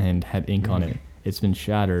carved and had ink on it. It's been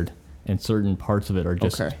shattered, and certain parts of it are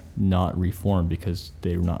just Okay. not reformed because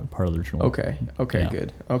they were not part of the original. Okay, Yeah.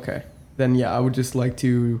 good. Okay. Then I would just like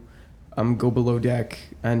to go below deck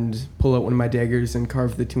and pull out one of my daggers and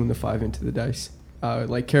carve the 2 and the 5 into the dice.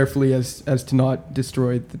 Carefully as to not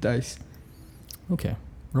destroy the dice. Okay.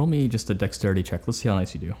 Roll me just a dexterity check. Let's see how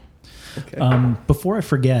nice you do. Okay. Before I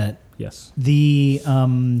forget, Yes. the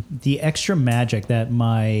extra magic that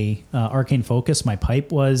my arcane focus, my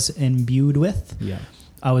pipe, was imbued with, Yeah.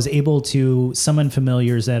 I was able to summon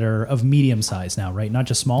familiars that are of medium size now, right? Not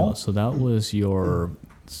just small. So that was your.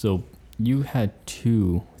 So you had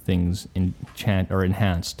 2 things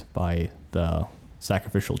enhanced by the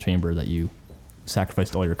sacrificial chamber that you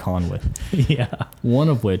sacrificed all your con with. Yeah. One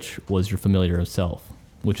of which was your familiar itself,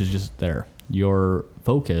 which is just there. Your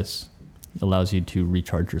focus allows you to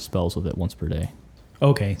recharge your spells with it once per day.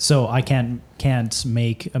 Okay, so I can't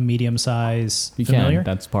make a medium size You familiar. can.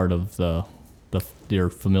 That's part of your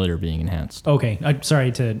familiar being enhanced. Okay, I'm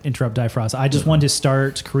sorry to interrupt, Difrost. I just wanted to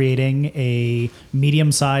start creating a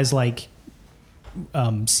medium size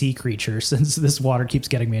sea creature, since this water keeps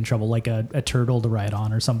getting me in trouble, like a turtle to ride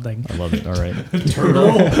on or something. I love it. All right.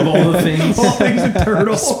 Turtle of all the things. All things a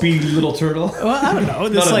turtle. Speedy little turtle. Well, I don't know.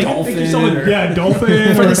 This Not a like dolphin. Yeah,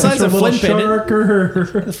 dolphin. For the or size just a of little Flint Pit, shark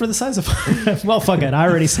or for the size of well, fuck it. I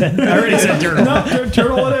already said turtle. no,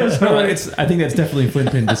 turtle it is. No, I think that's definitely a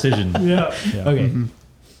Flint Pin decision. Yeah. Okay.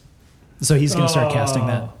 So he's gonna start casting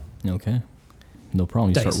that. Okay. No problem.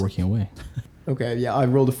 You Dice. start working away. Okay, yeah, I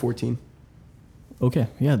rolled a 14. Okay,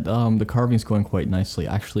 yeah, the carving's going quite nicely.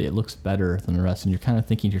 Actually, it looks better than the rest, and you're kind of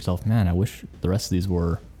thinking to yourself, man, I wish the rest of these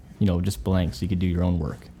were, just blank so you could do your own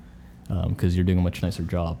work, because you're doing a much nicer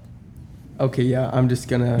job. Okay, yeah, I'm just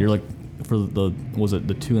gonna. You're like, for was it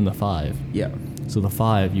the 2 and the 5? Yeah. So the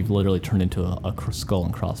 5, you've literally turned into a skull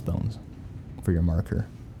and crossbones for your marker.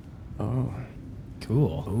 Oh.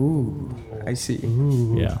 Cool. Ooh. I see.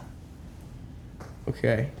 Yeah.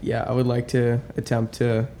 Okay. Yeah, I would like to attempt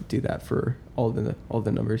to do that for all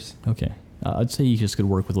the numbers. Okay. I'd say you just could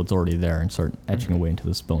work with what's already there and start etching away into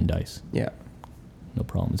this bone dice. Yeah. No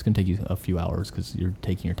problem. It's going to take you a few hours because you're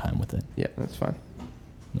taking your time with it. Yeah, that's fine.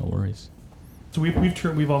 No worries. So we've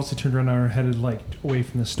obviously turned around and are headed like away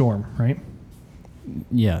from the storm, right?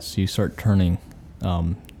 Yes, you start turning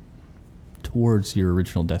towards your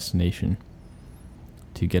original destination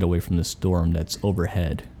to get away from the storm that's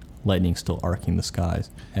overhead, lightning still arcing the skies.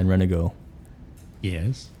 And Renego,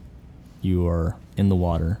 Yes. you are in the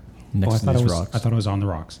water next I to thought these it was. rocks. I thought it was on the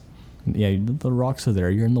rocks. Yeah, the rocks are there.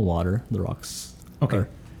 You're in the water. The rocks. Okay.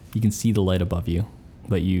 You can see the light above you,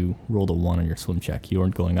 but you rolled a 1 on your swim check. You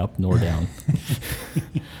weren't going up nor down.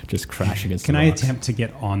 Just crash against Can the I rocks. attempt to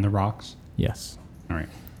get on the rocks? Yes. All right.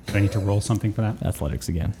 Do I need to roll something for that? Athletics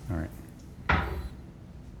again. All right.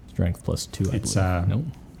 Strength plus 2, I It's, believe. Nope.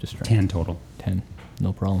 Just strength. 10 total. 10.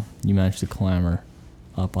 No problem. You manage to clamber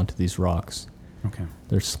up onto these rocks. Okay.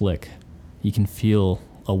 They're slick. You can feel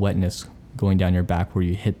a wetness going down your back where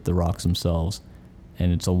you hit the rocks themselves,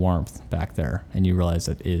 and it's a warmth back there, and you realize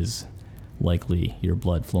that is likely your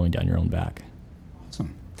blood flowing down your own back.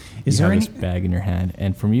 Awesome. You Is there have any? this bag in your hand,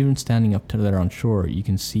 and from even standing up to there on shore, you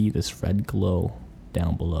can see this red glow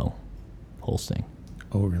down below, pulsing.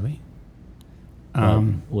 Oh, really?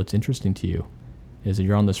 What's interesting to you is that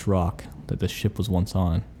you're on this rock that the ship was once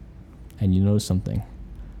on, and you notice something.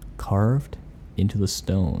 Carved into the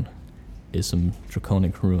stone is some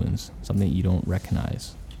draconic runes, something you don't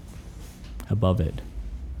recognize. Above it,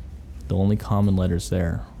 the only common letters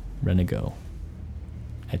there, Renego,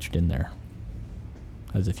 etched in there,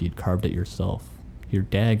 as if you'd carved it yourself. Your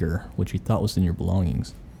dagger, which you thought was in your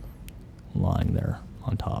belongings, lying there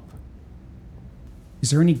on top. Is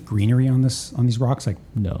there any greenery on these rocks? Like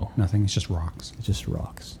No, nothing. It's just rocks. it's just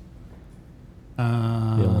rocks. They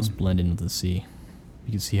almost blend into the sea.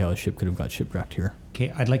 You can see how a ship could have got shipwrecked here.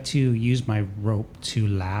 Okay. I'd like to use my rope to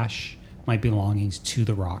lash my belongings to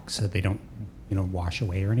the rocks so they don't, wash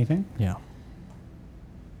away or anything. Yeah.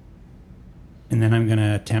 And then I'm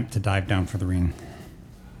gonna attempt to dive down for the ring.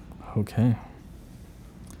 Okay.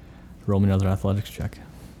 Roll me another athletics check.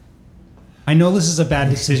 I know this is a bad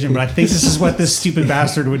decision, but I think this is what this stupid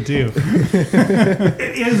bastard would do.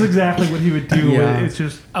 It is exactly what he would do. Yeah. It's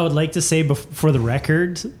just I would like to say for the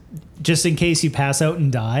record, just in case you pass out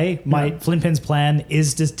and die, my Flint Pin's plan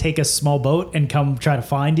is to take a small boat and come try to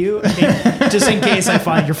find you, just in case I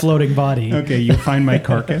find your floating body. Okay, you find my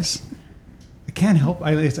carcass. I can't help.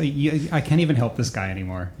 I can't even help this guy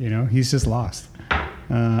anymore. He's just lost.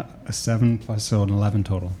 A 7 plus, so an 11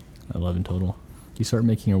 total. 11 total. You start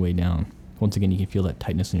making your way down. Once again, you can feel that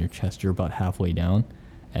tightness in your chest. You're about halfway down,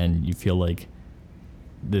 and you feel like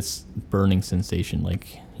this burning sensation,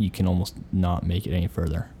 like you can almost not make it any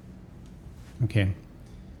further. Okay.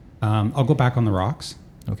 I'll go back on the rocks,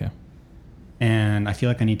 Okay. and I feel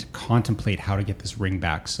like I need to contemplate how to get this ring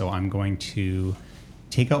back. So I'm going to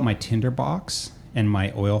take out my tinder box and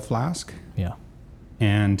my oil flask Yeah.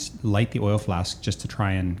 and light the oil flask just to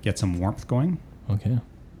try and get some warmth going. Okay.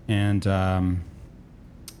 And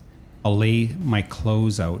I'll lay my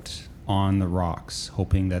clothes out on the rocks,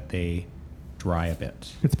 hoping that they dry a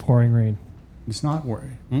bit. it's pouring rain. It's not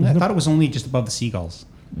worried. I thought it was only just above the seagulls.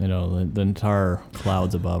 The entire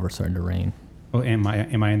clouds above are starting to rain. Oh, am I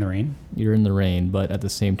in the rain? You're in the rain, but at the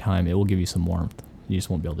same time, it will give you some warmth. You just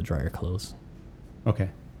won't be able to dry your clothes. Okay.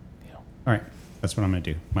 Yeah. All right. That's what I'm going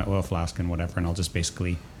to do. My oil flask and whatever, and I'll just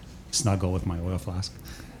basically snuggle with my oil flask.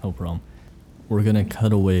 No problem. We're going to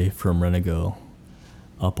cut away from Renego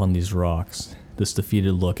up on these rocks. This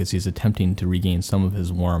defeated look as he's attempting to regain some of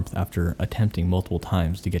his warmth after attempting multiple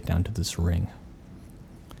times to get down to this ring.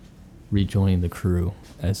 Rejoining the crew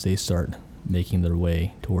as they start making their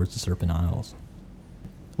way towards the Serpent Isles.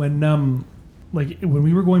 When like when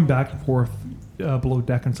we were going back and forth below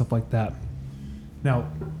deck and stuff like that. Now,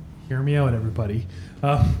 hear me out, everybody.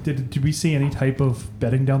 Did we see any type of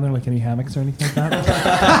bedding down there, like any hammocks or anything like that?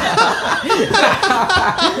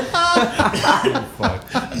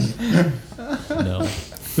 No.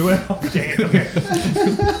 Okay.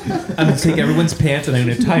 I'm gonna take everyone's pants and I'm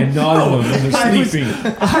gonna tie a knot on them when they're sleeping.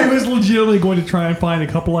 I was legitimately going to try and find a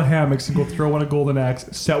couple of hammocks and go throw on a golden axe,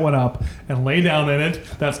 set one up, and lay down in it.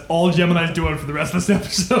 That's all Gemini's doing for the rest of this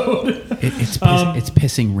episode. It's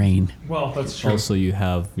pissing rain. Well, that's true. Also, you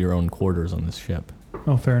have your own quarters on this ship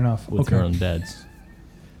Oh, fair enough. with Okay. your own beds.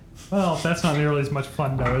 Well, that's not nearly as much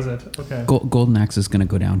fun, though, is it? Okay. Golden Axe is going to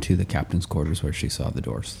go down to the captain's quarters where she saw the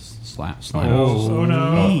doors slam. Oh,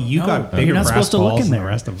 no. You No, got bigger you're not brass supposed to look balls in than the there.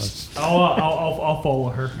 rest of us. I'll follow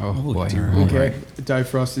her. Oh, boy. Okay.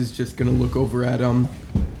 Difrost is just gonna look over at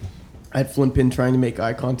Flintpin, trying to make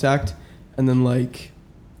eye contact, and then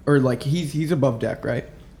he's above deck, right?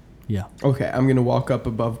 Yeah. Okay, I'm gonna walk up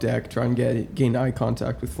above deck, try and gain eye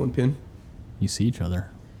contact with Flintpin. You see each other.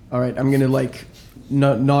 All right, I'm gonna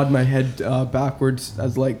nod my head backwards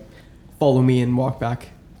as follow me and walk back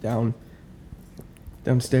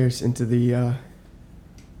downstairs into the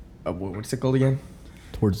what's it called again?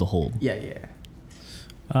 Towards the hold. Yeah.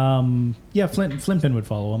 Yeah, Flintpin would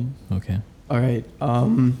follow him. Okay. All right.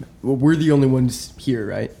 Well, we're the only ones here,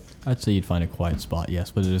 right? I'd say you'd find a quiet spot,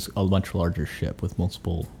 yes, but it is a much larger ship with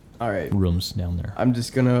multiple All right. rooms down there. I'm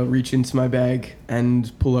just gonna reach into my bag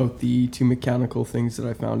and pull out the 2 mechanical things that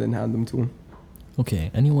I found and hand them to him.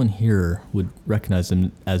 Okay, anyone here would recognize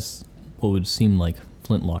them as what would seem like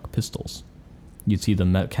flintlock pistols. You'd see the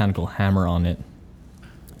mechanical hammer on it,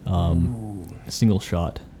 single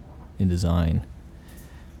shot in design.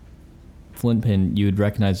 Flintpin, you would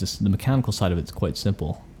recognize this, the mechanical side of it's quite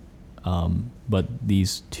simple, but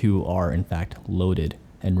these two are in fact loaded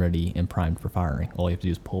and ready and primed for firing. All you have to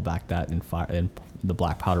do is pull back that and fire, and the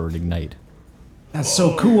black powder would ignite. That's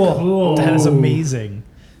so cool. That is amazing.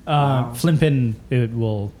 Flintpin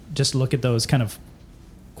will just look at those kind of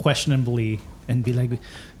questionably and be like,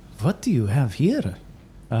 "What do you have here?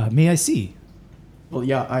 May I see?" Well,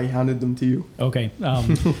 yeah, I handed them to you. Okay.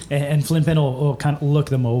 And Flintpin will kind of look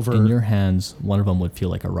them over. In your hands, one of them would feel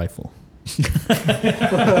like a rifle. So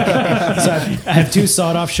I have 2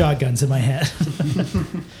 sawed-off shotguns in my hand.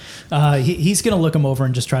 He's going to look them over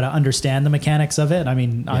and just try to understand the mechanics of it. I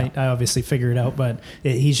mean, Yeah. I obviously figure it out, but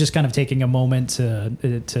he's just kind of taking a moment to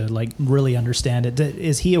really understand it.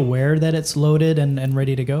 Is he aware that it's loaded and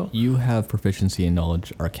ready to go? You have proficiency in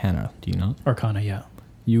knowledge arcana, do you not? Arcana, yeah.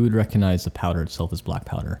 You would recognize the powder itself as black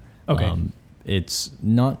powder. Okay. It's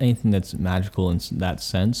not anything that's magical in that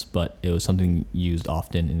sense, but it was something used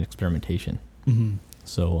often in experimentation. Mm-hmm.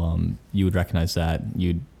 So you would recognize that.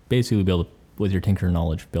 You'd basically be able to, with your tinker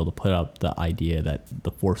knowledge, be able to put up the idea that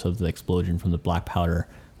the force of the explosion from the black powder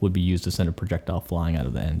would be used to send a projectile flying out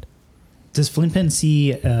of the end. Does Flintpin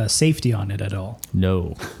see safety on it at all?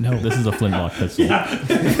 No. No. This is a flintlock pistol.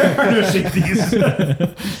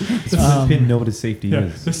 Pin know what a safety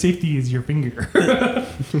is. The safety is your finger.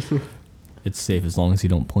 It's safe as long as you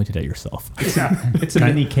don't point it at yourself. It's a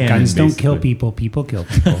mini cannon. Guns don't basically. kill people. People kill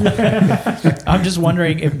people. I'm just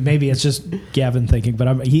wondering if maybe it's just Gavin thinking, but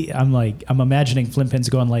I'm imagining Flintpin's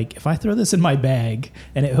going like, if I throw this in my bag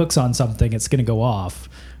and it hooks on something, it's going to go off.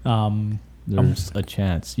 There's a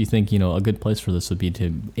chance. You think, a good place for this would be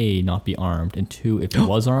to, A, not be armed, and 2, if it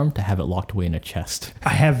was armed, to have it locked away in a chest. I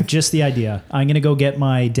have just the idea. I'm going to go get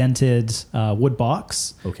my dented wood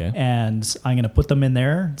box. Okay. And I'm going to put them in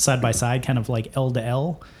there side by side, kind of like L to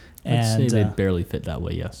L. I'd say And they'd barely fit that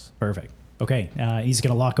way, yes. perfect. Okay. He's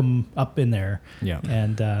going to lock them up in there. Yeah.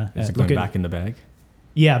 And Is it look going at- back in the bag?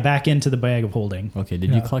 Yeah, back into the bag of holding. Okay,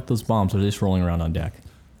 did you collect those bombs or are they just rolling around on deck?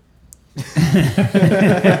 I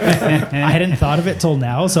hadn't thought of it till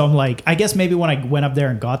now, so I'm like, I guess maybe when I went up there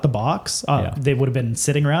and got the box, Yeah. they would have been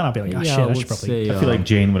sitting around. I'll be like, oh shit, I should probably. I feel like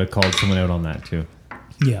Jane would have called someone out on that too.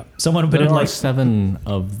 Yeah, someone would there have been are like 7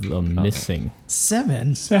 of them missing,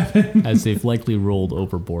 7. as they've likely rolled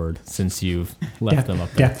overboard since you've left them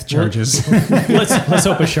up there. Death charges. let's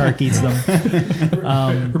hope a shark eats them.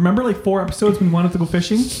 Remember, like 4 episodes when we wanted to go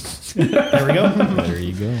fishing? There we go. There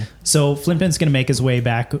you go. So Flintpin's gonna make his way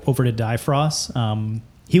back over to Difrost.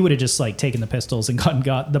 He would have just like taken the pistols and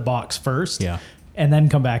got the box first, Yeah. and then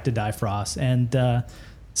come back to Difrost and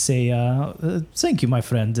say, "Thank you, my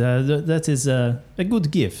friend. That is a good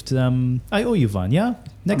gift. I owe you one. Yeah.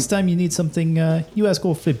 Next time you need something, you ask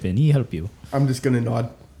old Flintpin. He help you." I'm just gonna nod.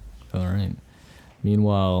 All right.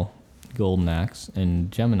 Meanwhile, Golden Axe and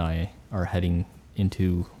Gemini are heading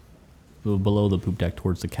into below the poop deck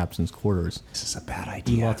towards the captain's quarters. This is a bad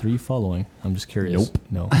idea. Eloth, are you following? I'm just curious.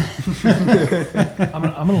 Nope. No. I'm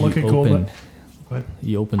gonna look at Gold. What?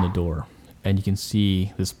 You open the door, and you can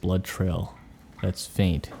see this blood trail that's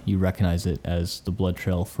faint. You recognize it as the blood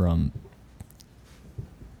trail from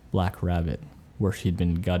Black Rabbit, where she had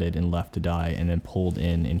been gutted and left to die and then pulled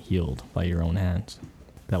in and healed by your own hands.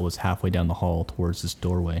 That was halfway down the hall towards this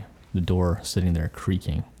doorway, the door sitting there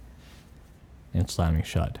creaking and slamming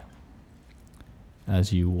shut.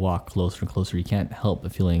 As you walk closer and closer, you can't help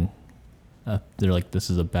but feeling they're like, this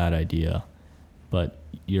is a bad idea, but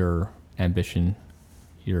your ambition,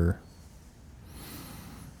 your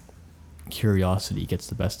curiosity gets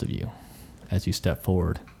the best of you as you step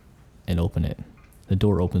forward and open it. The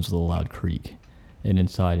door opens with a loud creak, and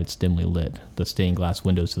inside it's dimly lit. The stained glass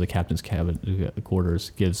windows to the captain's cabin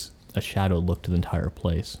quarters gives a shadowed look to the entire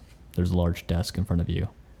place. There's a large desk in front of you,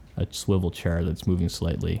 a swivel chair that's moving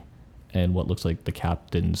slightly, and what looks like the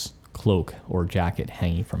captain's cloak or jacket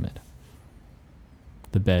hanging from it.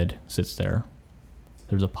 The bed sits there.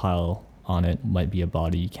 There's a pile on it, might be a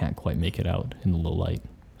body, you can't quite make it out in the low light.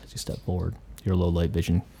 As you step forward, your low light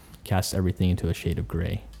vision casts everything into a shade of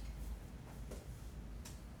gray.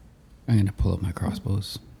 I'm gonna pull up my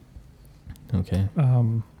crossbows. Okay.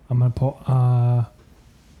 I'm gonna pull. How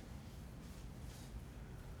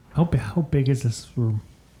big is this room?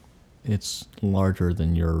 It's larger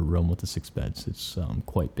than your room with the 6 beds. It's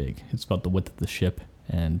quite big. It's about the width of the ship,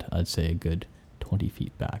 and I'd say a good 20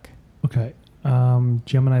 feet back. Okay.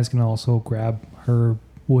 Gemini's gonna also grab her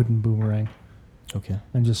wooden boomerang Okay,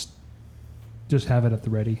 and just have it at the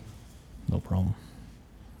ready. no problem.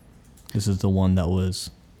 This is the one that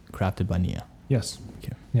was crafted by Nia. Yes.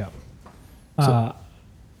 Okay. Yeah.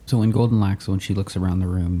 So in Golden Lax, when she looks around the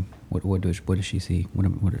room, what does she see?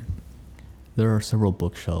 There are several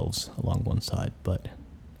bookshelves along one side, but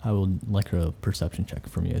I would like a perception check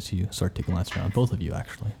from you as you start taking a glance around. Both of you,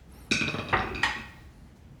 actually.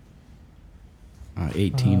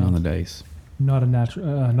 18 on the dice. Not a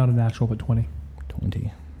natural, but 20.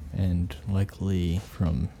 20. And likely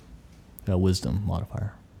from a wisdom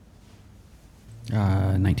modifier.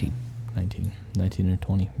 19. 19 and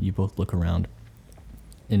 20. You both look around.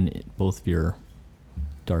 In both of your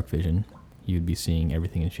dark vision, you'd be seeing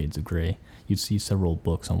everything in shades of gray. You'd see several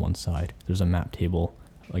books on one side. There's a map table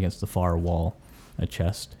against the far wall, a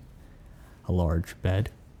chest, a large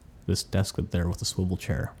bed, this desk up there with a swivel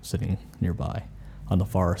chair sitting nearby. On the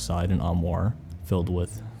far side, an armoire filled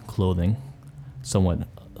with clothing, somewhat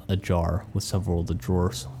ajar with several of the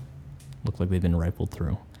drawers look like they've been rifled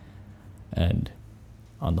through. And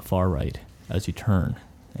on the far right, as you turn,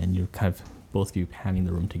 and you're kind of both of you panning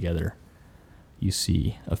the room together, you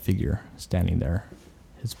see a figure standing there,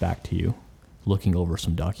 his back to you, looking over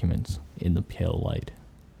some documents in the pale light.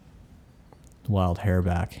 Wild hair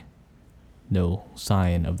back, no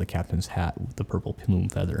sign of the captain's hat with the purple plume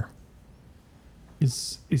feather.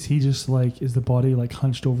 Is he just like, is the body like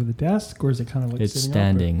hunched over the desk, or is it kind of like It's sitting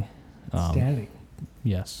standing. Up, standing.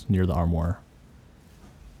 Yes, near the armoire.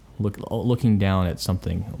 Looking down at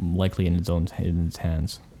something, likely in his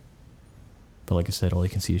hands. But like I said, all you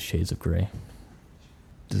can see is shades of gray.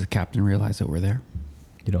 Does the captain realize that we're there?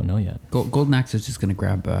 You don't know yet. Golden Axe is just going to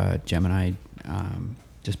grab Gemini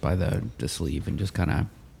just by the sleeve and just kind of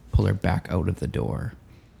pull her back out of the door.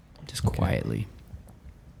 Just Okay. quietly.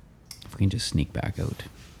 If we can just sneak back out.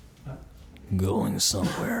 Going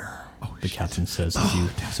somewhere, the captain says as you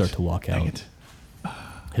start to walk out.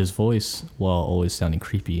 His voice, while always sounding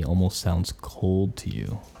creepy, almost sounds cold to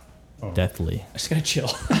you. Deathly. I just gotta chill.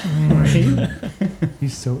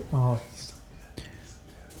 He's so.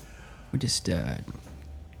 We're just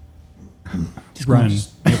Run.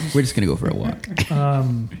 We're just going to go for a walk.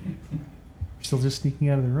 Still just sneaking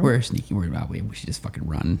out of the room. We're sneaking. We should just fucking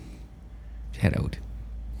run. Head out.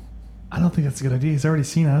 I don't think that's a good idea. He's already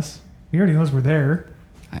seen us. He already knows we're there.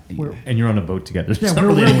 We're- And you're on a boat together. Yeah, There's not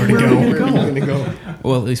where really anywhere to are go. we gonna We're gonna go.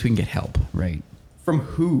 Well, at least we can get help, right? From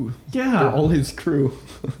who? Yeah. For all his crew.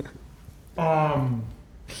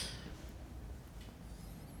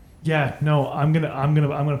 Yeah. No. I'm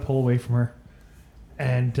gonna pull away from her,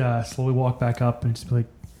 and slowly walk back up and just be like,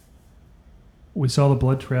 "We saw the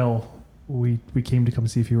blood trail. We came to come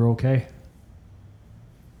see if you were okay."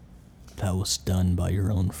 That was done by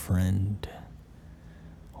your own friend.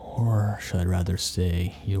 Or should I rather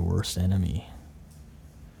say your worst enemy?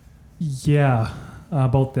 Yeah.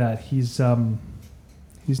 About that. He's no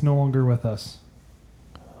longer with us.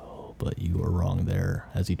 But you were wrong there.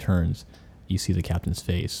 As he turns, you see the captain's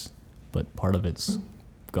face, but part of it's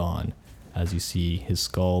gone. As you see his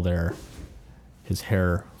skull there, his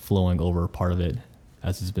hair flowing over part of it,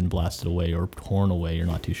 as it's been blasted away or torn away. You're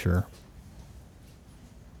not too sure.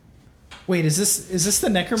 Wait, is this the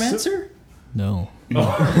necromancer? No.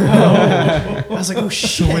 I was like, oh shit.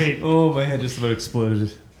 So wait, Oh, my head just about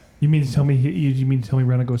exploded. you mean to tell me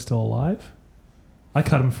Renego's still alive? I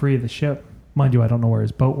cut him free of the ship. Mind you, I don't know where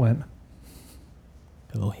his boat went.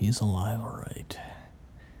 Oh, he's alive, all right.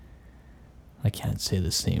 I can't say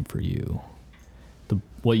the same for you.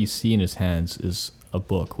 What you see in his hands is a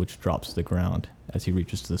book which drops to the ground as he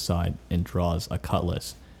reaches to the side and draws a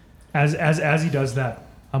cutlass. As he does that,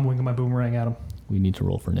 I'm winging my boomerang at him. We need to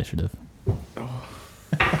roll for initiative.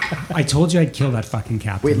 I told you I'd kill that fucking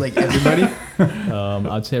captain. Wait, like everybody?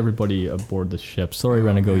 I'd say everybody aboard the ship. Sorry,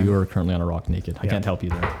 Renego, you are currently on a rock naked. I can't help you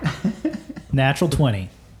there. Natural 20.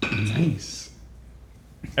 Nice.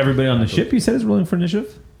 Everybody on the ship, you said, is rolling for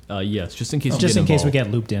initiative? Yes, just in case. Just in case we involved.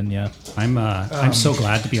 get looped in, yeah. I'm so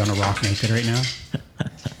glad to be on a rock naked right now.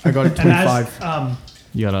 I got a And 25. as,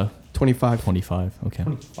 You got a 25. 25. Okay.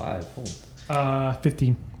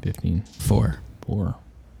 15. 15. 4. 4.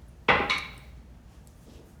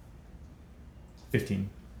 15.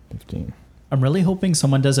 15. I'm really hoping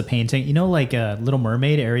someone does a painting, you know, like a Little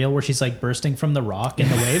Mermaid, Ariel, where she's like bursting from the rock in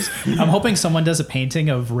the waves. I'm hoping someone does a painting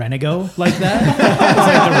of Renego like that. It's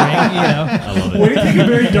like the ring, you know. I love Way it. to take a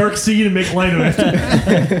very dark scene and make light of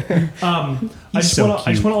it. I just so want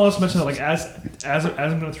to cute. also mention that, like, as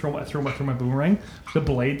I'm going to throw my boomerang, the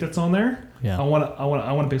blade that's on there, Yeah. I want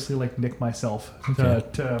to basically like nick myself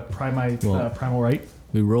to pry my Well- primal right.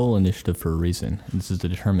 We roll initiative for a reason. And this is to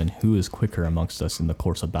determine who is quicker amongst us in the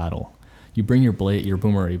course of battle. You bring your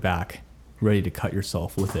boomerang back, ready to cut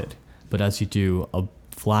yourself with it. But as you do, a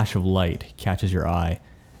flash of light catches your eye.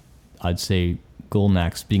 I'd say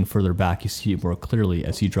Golnax, being further back, you see it more clearly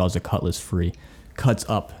as he draws a cutlass free, cuts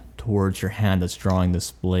up towards your hand that's drawing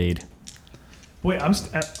this blade. Wait, I'm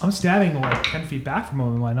standing like 10 feet back from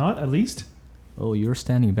him. Am I not? At least. Oh, you're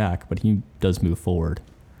standing back, but he does move forward.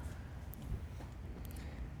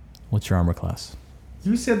 What's your armor class?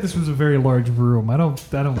 You said this was a very large room. I don't.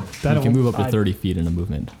 You can move up to 30 feet in a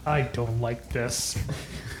movement. I don't like this.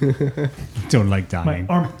 Don't like My dying.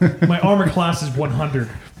 my armor class is 100.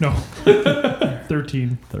 No,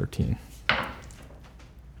 13. 13.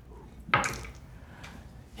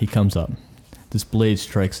 He comes up. This blade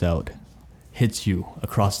strikes out, hits you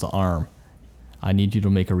across the arm. I need you to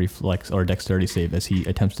make a reflex or dexterity save as he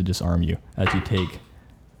attempts to disarm you, as you take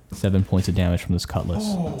 7 points of damage from this cutlass.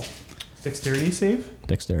 Oh, dexterity save.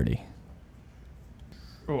 Dexterity.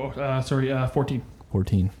 Oh, sorry. 14.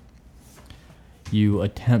 14. You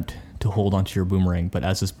attempt to hold onto your boomerang, but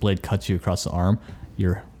as this blade cuts you across the arm,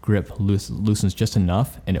 your grip loosens just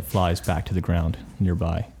enough and it flies back to the ground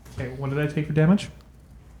nearby. Okay, what did I take for damage?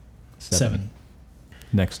 7.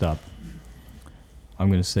 Next up, I'm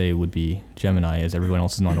going to say would be Gemini, as everyone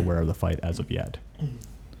else is not aware of the fight as of yet.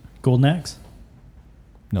 Golden Axe?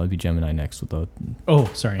 No, it'd be Gemini next with the Oh,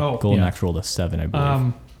 sorry. Oh, Golden yeah. Axe rolled a 7, I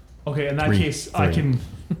believe. Okay, in that 3, case, I 3. can.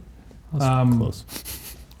 That's close.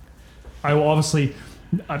 I will obviously,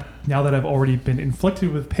 now that I've already been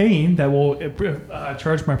inflicted with pain, that will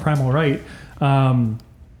charge my primal right. So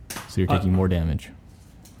you're taking more damage.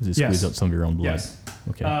 As you Yes. squeeze out some of your own blood. Yes.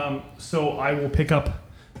 Okay. So I will pick up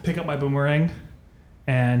my boomerang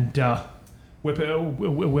and whip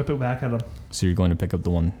it back at him. So you're going to pick up the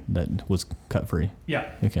one that was cut free.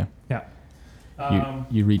 Yeah, Okay. yeah.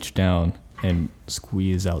 You reach down and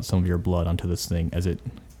squeeze out some of your blood onto this thing as it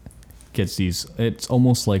gets these. It's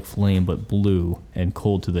almost like flame, but blue and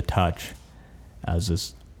cold to the touch, as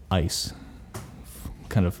this ice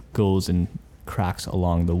kind of goes and cracks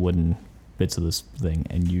along the wooden bits of this thing,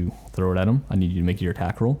 and you throw it at him. I need you to make your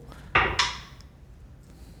attack roll.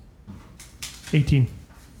 18.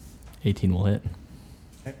 18 will hit.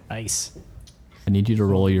 Nice. I need you to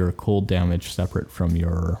roll your cold damage separate from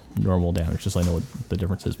your normal damage, just so I know what the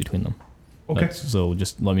difference is between them. Okay. So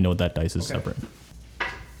just let me know what that dice is Okay. separate.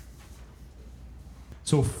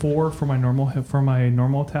 So 4 for my normal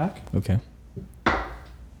attack, Okay. and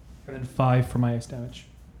then 5 for my ice damage,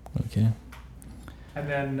 Okay. and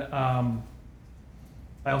then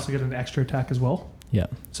I also get an extra attack as well. Yeah.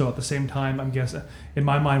 So at the same time, I'm guessing in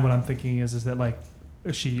my mind, what I'm thinking is that like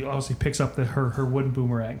she obviously picks up her wooden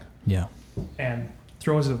boomerang Yeah. and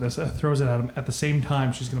throws it at him. At the same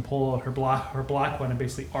time, she's going to pull out her black one and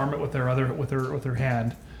basically arm it with her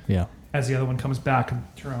hand Yeah. as the other one comes back and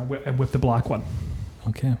turn around and whip the black one.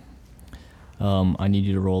 Okay. I need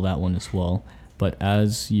you to roll that one as well. But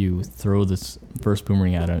as you throw this first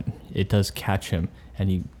boomerang at it, it does catch him, and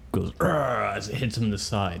he goes "Argh," as it hits him in the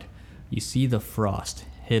side. You see the frost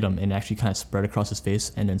hit him and actually kind of spread across his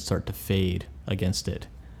face and then start to fade against it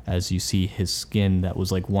as you see his skin that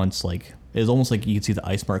was like once like, it was almost like you could see the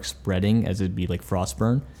ice mark spreading as it'd be like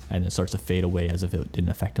frostburn, and it starts to fade away as if it didn't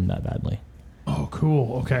affect him that badly. Oh,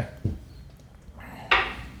 cool. Okay.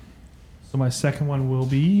 So my second one will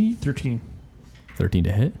be 13. 13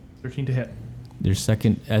 to hit. 13 to hit. Your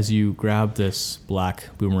second, as you grab this black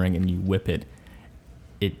boomerang and you whip it,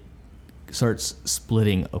 it starts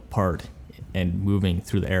splitting apart and moving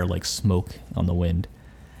through the air like smoke on the wind.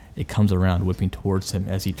 It comes around, whipping towards him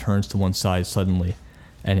as he turns to one side suddenly,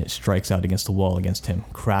 and it strikes out against the wall against him,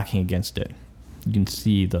 cracking against it. You can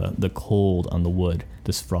see the cold on the wood,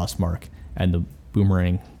 this frost mark, and the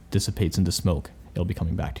boomerang dissipates into smoke. It'll be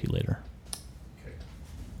coming back to you later.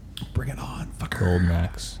 Bring it on, fucker. Gold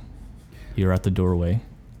Max, you're at the doorway.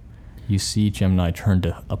 You see Gemini turn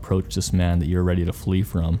to approach this man that you're ready to flee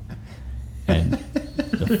from, and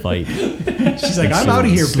the fight. She's like, I'm out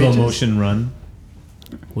of here, Slow bitches. motion run.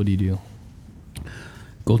 What do you do?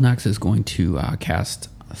 Golden is going to cast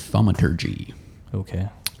Thaumaturgy. Okay.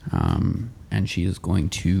 And she is going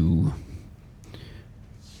to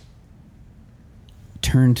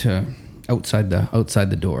turn to outside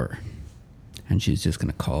the door, and she's just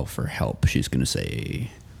going to call for help. She's going to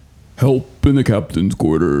say, "Help in the captain's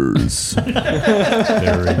quarters."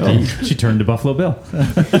 Very deep. She turned to Buffalo Bill.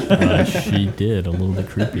 She did. A little bit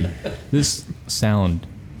creepy. This sound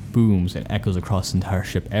booms and echoes across the entire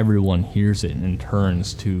ship. Everyone hears it and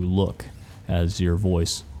turns to look as your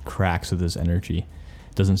voice cracks with this energy.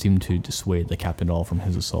 It doesn't seem to dissuade the captain at all from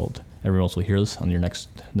his assault. Everyone else will hear this on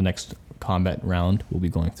the next combat round. We'll be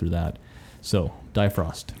going through that. So,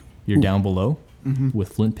 Difrost, you're down below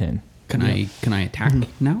with Flint Pin. Can I attack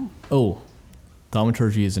now? Oh,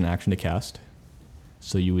 Thaumaturgy is an action to cast,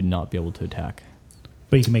 so you would not be able to attack.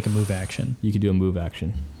 But you can make a move action. You could do a move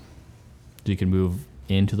action. You can move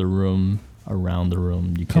into the room, around the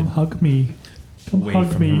room. You Come can, hug me. Come Away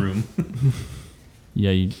hug from me. the room.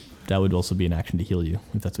 yeah, that would also be an action to heal you,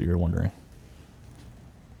 if that's what you're wondering.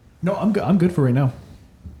 No, I'm good. I'm good for right now.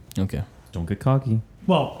 Okay. Don't get cocky.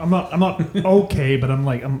 Well, I'm not okay, but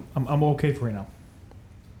I'm okay for right now.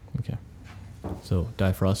 Okay. So,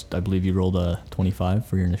 Difrost, I believe you rolled a 25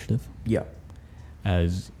 for your initiative. Yeah.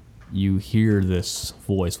 As you hear this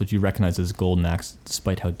voice, which you recognize as Golden Axe,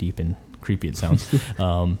 despite how deep and creepy it sounds,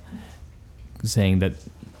 saying that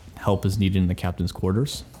help is needed in the captain's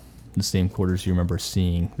quarters. The same quarters you remember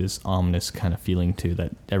seeing this ominous kind of feeling to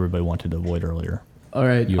that everybody wanted to avoid earlier. All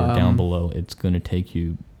right. You are down below. It's going to take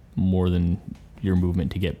you more than your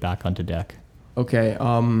movement to get back onto deck. Okay.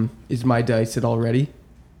 Is my dice at all ready?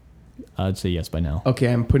 I'd say yes by now.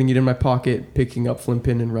 Okay, I'm putting it in my pocket, picking up Flint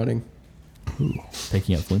Pin and running.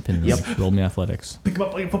 Picking up Flint Pin. Yep. Roll me athletics. Pick him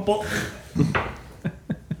up like a football.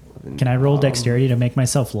 Can I roll dexterity to make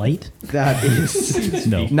myself light? That is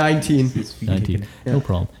No. 19. 19. Yeah. No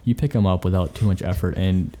problem. You pick him up without too much effort,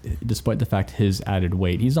 and despite the fact his added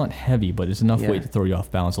weight, he's not heavy, but it's enough Yeah. weight to throw you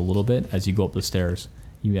off balance a little bit as you go up the stairs.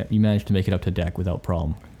 You manage to make it up to deck without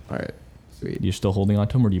problem. All right. Sweet. You're still holding on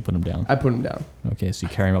to him, or do you put him down? I put him down. Okay, so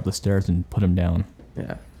you carry him up the stairs and put him down.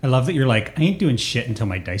 Yeah. I love that you're like, I ain't doing shit until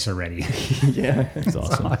my dice are ready. Yeah. That's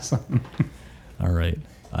awesome. Awesome. All right.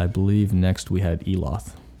 I believe next we had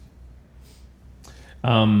Eloth.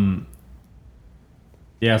 Yeah,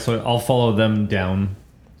 so I'll follow them down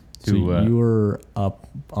to. So you were up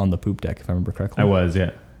on the poop deck, if I remember correctly. I was,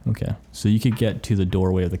 yeah. Okay. So you could get to the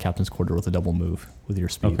doorway of the captain's quarter with a double move with your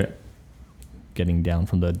speed. Okay. Getting down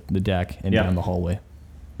from the deck and Yeah. down the hallway.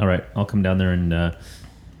 All right, I'll come down there and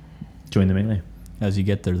join the melee. As you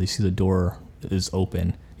get there, you see the door is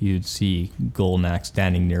open. You'd see Golnax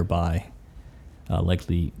standing nearby,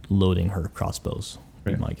 likely loading her crossbows, would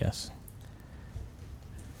be Right. my guess.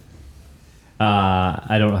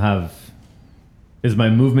 I don't have. Is my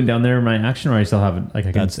movement down there my action, or I still have like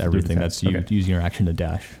I can That's do everything. attack? That's you Okay. using your action to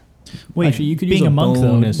dash. Wait, Actually, you could being use a monk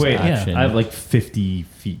bonus though. Wait, action. I have like 50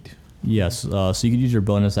 feet. Yes, so you could use your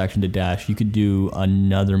bonus action to dash. You could do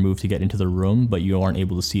another move to get into the room, but you aren't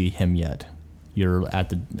able to see him yet. You're at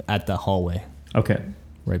the hallway, Okay.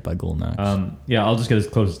 right by Golnax. Yeah, I'll just get as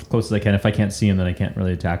close as I can. If I can't see him, then I can't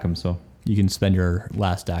really attack him. So, You can spend your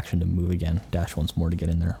last action to move again, dash once more to get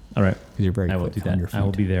in there. all right, Because you're very I will quick do on your that. feet. I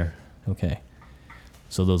will be there. Okay.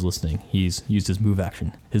 So those listening, he's used his move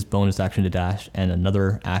action, his bonus action to dash, and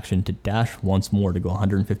another action to dash once more to go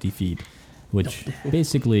 150 feet, which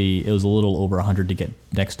basically it was a little over 100 to get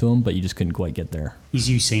next to him, but you just couldn't quite get there. He's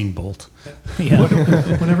Usain Bolt.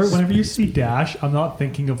 Whenever you see dash, I'm not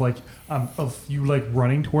thinking of like of you like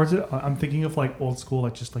running towards it. I'm thinking of like old school,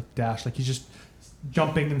 like just like dash, like he's just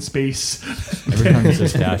jumping in space. Every time he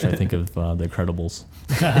says dash, I think of The Incredibles.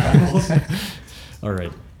 All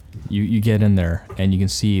right. You get in there, and you can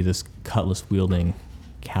see this cutlass-wielding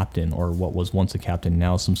captain, or what was once a captain,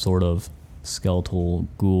 now some sort of skeletal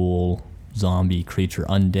ghoul zombie creature,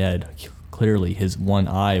 undead. Clearly, his one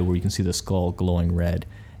eye, where you can see the skull glowing red,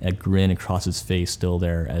 a grin across his face still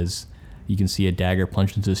there, as you can see a dagger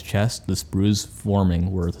punched into his chest, this bruise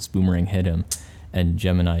forming where this boomerang hit him, and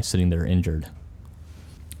Gemini sitting there injured.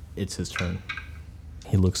 It's his turn.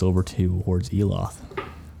 He looks over towards Eloth,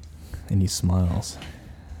 and he smiles.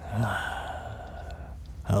 I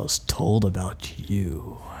was told about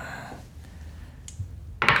you.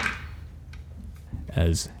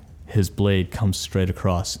 As his blade comes straight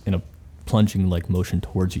across in a plunging like motion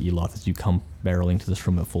towards you, Eloth, as you come barreling to this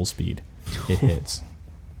room at full speed. It hits.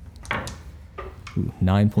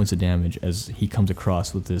 9 points of damage as he comes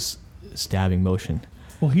across with this stabbing motion.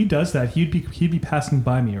 Well, he does that. He'd be passing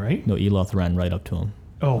by me, right? No, Eloth ran right up to him.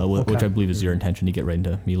 Oh, Which okay. I believe is your intention to get right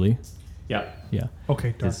into melee. Yeah. Yeah.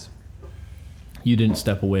 Okay, darn. You didn't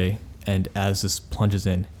step away, and as this plunges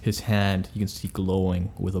in, his hand, you can see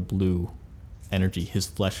glowing with a blue energy, his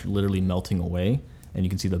flesh literally melting away, and you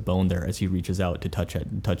can see the bone there as he reaches out to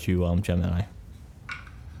touch you, Gemini.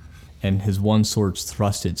 And his one sword's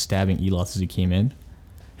thrusted, stabbing Eloth as he came in.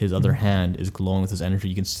 His other hand is glowing with his energy.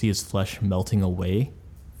 You can see his flesh melting away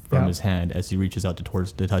from his hand as he reaches out to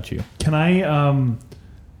touch you. Can I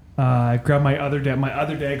grab my other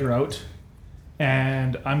dagger out,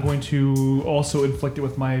 and I'm going to also inflict it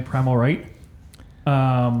with my primal right.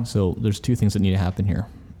 So there's two things that need to happen here.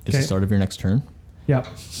 It's the Okay. start of your next turn. Yeah.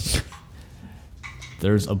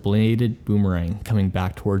 There's a bladed boomerang coming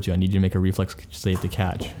back towards you. I need you to make a reflex save to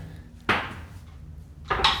catch.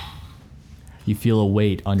 You feel a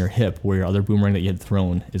weight on your hip where your other boomerang that you had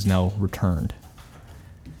thrown is now returned.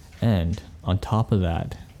 And on top of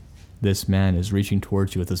that, this man is reaching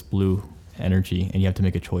towards you with this blue energy, and you have to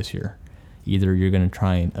make a choice here. Either you're going to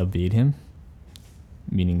try and evade him,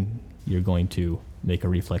 meaning you're going to make a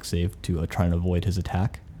reflex save to try and avoid his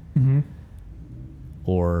attack,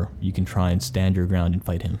 or you can try and stand your ground and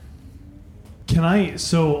fight him. Can I?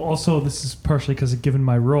 So also, this is partially because of given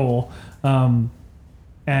my role,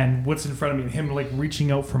 and what's in front of me, and him like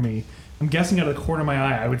reaching out for me. I'm guessing out of the corner of my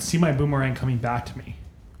eye, I would see my boomerang coming back to me.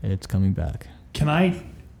 It's coming back. Can I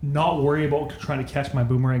not worry about trying to catch my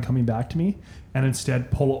boomerang coming back to me, and instead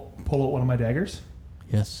pull out one of my daggers?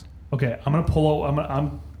 Yes. Okay, I'm gonna pull out.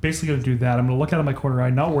 I'm basically gonna do that. I'm gonna look out of my corner eye,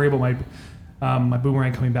 not worry about my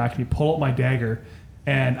boomerang coming back to me. Pull out my dagger,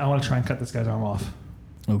 and I want to try and cut this guy's arm off.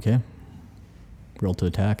 Okay. Roll to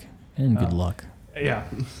attack, and good luck. Yeah.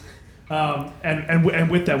 And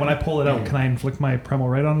with that, when I pull it out, can I inflict my primal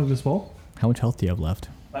right on it as well? How much health do you have left?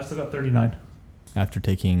 I still got 39. After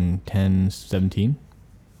taking 10, 17?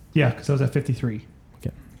 Yeah, because I was at 53.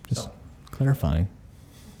 Okay. Just clarifying.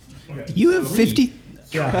 Okay. You have 50.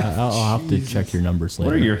 Yeah. I'll have to check your numbers later.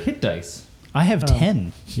 What are your hit dice? I have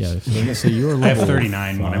 10. Yeah, so you're level I have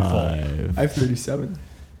 39 when I'm full. 5. I have 37.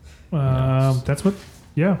 That's what.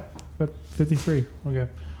 Yeah, but 53. Okay.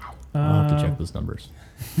 I'll have to check those numbers.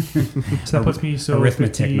 So that puts me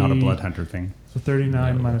Arithmetic, 50, not a blood hunter thing. So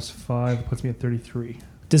 39 minus 5 puts me at 33.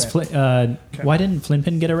 Does Okay. why didn't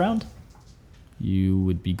Flimpin get around? You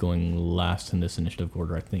would be going last in this initiative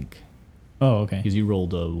order, I think. Oh, okay. Because you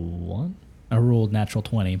rolled a 1? I rolled natural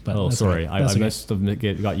 20, but Oh, that's sorry. okay. I That's okay. must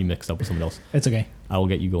have got you mixed up with somebody else. It's okay. I will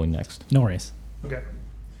get you going next. No worries. Okay.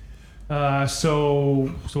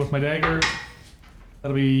 So with my dagger,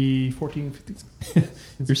 that'll be 14, 15.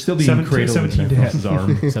 You're still being 17 cradled in 17 to hit. Necros's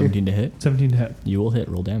arm. 17 to hit. 17 to hit. You will hit.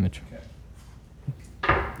 Roll damage.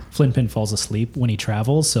 Flimpin falls asleep when he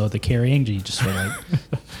travels, so the carrying, you just sort of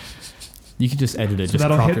like, You can just edit it. So just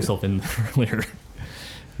that'll crop hit- yourself in earlier.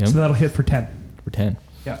 Yep. So that'll hit for 10. For 10.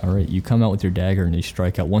 Yeah. All right. You come out with your dagger and you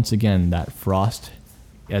strike out. Once again, that frost,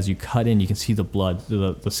 as you cut in, you can see the blood,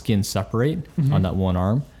 the skin separate on that one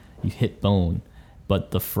arm. You hit bone.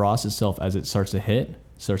 But the frost itself, as it starts to hit,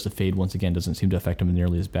 starts to fade once again. Doesn't seem to affect him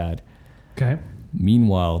nearly as bad. Okay.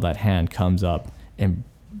 Meanwhile, that hand comes up and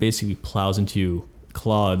basically plows into you,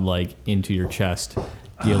 clawed like into your chest,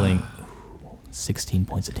 dealing 16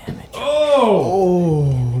 points of damage.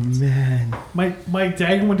 Oh man. My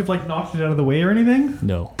dagger wouldn't have like knocked it out of the way or anything.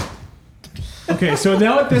 No. Okay, so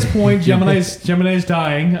now at this point, Gemini's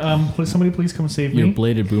dying. Somebody please come save Your me.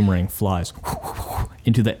 bladed boomerang flies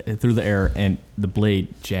through the air, and the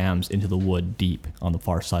blade jams into the wood deep on the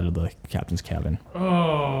far side of the captain's cabin.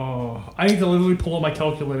 Oh, I need to literally pull out my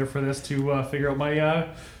calculator for this to figure out my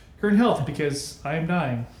current health because I am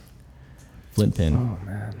dying. Flintpin, Oh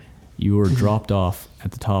man. you were dropped off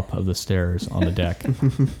at the top of the stairs on the deck.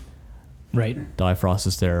 Right. Difrost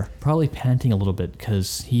is there, probably panting a little bit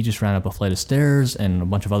because he just ran up a flight of stairs and a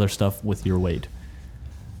bunch of other stuff with your weight.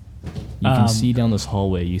 You can see down this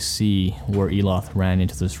hallway, you see where Eloth ran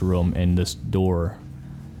into this room and this door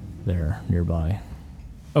there nearby.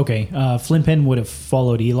 Okay. Flimpin would have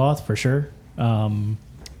followed Eloth for sure.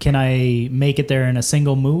 Can I make it there in a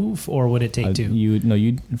single move, or would it take two?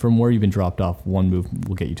 You from where you've been dropped off, one move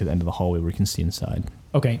will get you to the end of the hallway where you can see inside.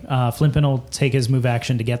 Okay. Flimpin will take his move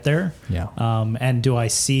action to get there. Yeah. And do I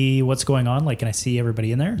see what's going on? Like, can I see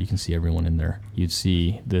everybody in there? You can see everyone in there. You'd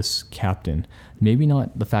see this captain. Maybe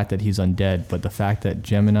not the fact that he's undead, but the fact that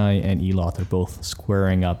Gemini and Eloth are both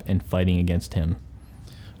squaring up and fighting against him.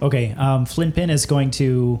 Okay. Flimpin is going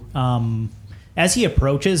to, as he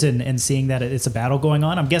approaches and seeing that it's a battle going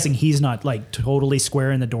on, I'm guessing he's not like totally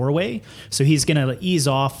square in the doorway. So he's going to ease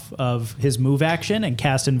off of his move action and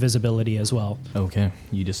cast invisibility as well. Okay.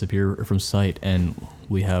 You disappear from sight, and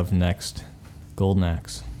we have next Golden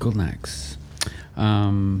Axe. Golden Axe.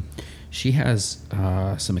 She has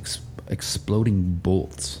some exploding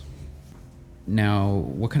bolts. Now,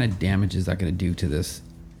 what kind of damage is that going to do to this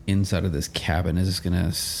inside of this cabin? Is this going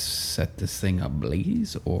to set this thing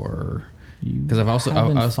ablaze, or because I've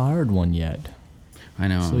haven't fired one yet? I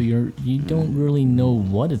know. So you don't really know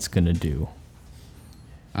what it's going to do.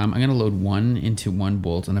 I'm going to load one into one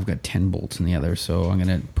bolt, and I've got 10 bolts in the other. So I'm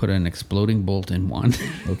going to put an exploding bolt in one.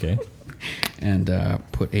 Okay. And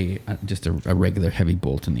put just a regular heavy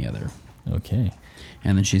bolt in the other. Okay.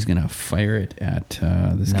 And then she's going to fire it at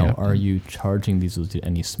this Now, captain. are you charging these with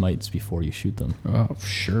any smites before you shoot them? Oh,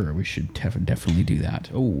 sure. We should definitely do that.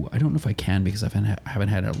 Oh, I don't know if I can because I haven't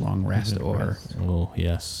had a long rest or... Oh,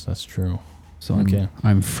 yes, that's true. So Okay.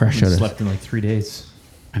 I'm fresh out of... Slept in like 3 days.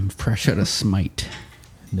 I'm fresh out of smite.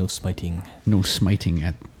 No smiting. No smiting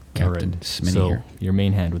at Captain Smitty So here. your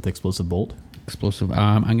main hand with the explosive bolt. Explosive.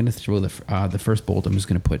 I'm going to throw the first bolt. I'm just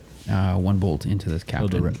going to put one bolt into this Oh,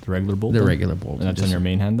 captain. the regular bolt? The then? regular bolt. And that's Just on your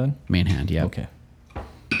main hand then? main hand, yeah. Okay.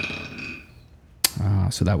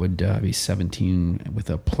 So that would be 17 with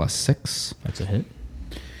a +6. That's a hit.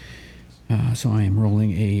 So I am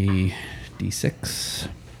rolling a d6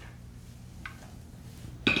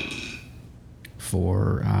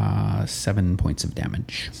 for 7 points of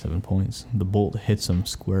damage. 7 points. The bolt hits him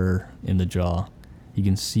square in the jaw. You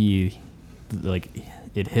can see, like,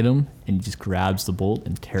 it hit him, and he just grabs the bolt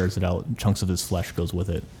and tears it out. Chunks of his flesh goes with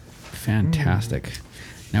it. Fantastic.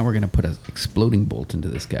 Now we're going to put an exploding bolt into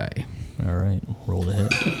this guy. All right, roll the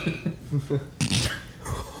hit.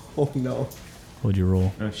 Oh no. What'd you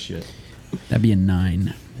roll? Oh shit. That'd be a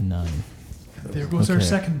 9. A 9. There goes our Okay.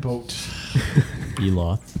 second boat.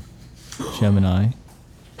 Eloth, Gemini,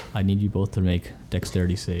 I need you both to make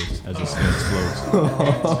dexterity saves as this thing explodes.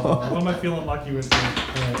 What am I feeling lucky with?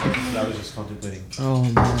 I was just contemplating. Oh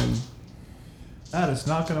man. That is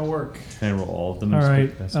not going to work. Can I roll all of them? All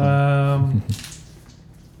right. That's fine.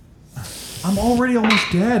 I'm already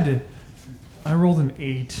almost dead. I rolled an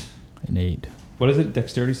 8. An 8. What is it?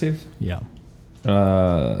 Dexterity save? Yeah.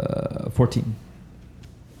 14.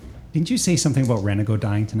 Didn't you say something about Renego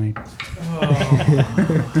dying tonight?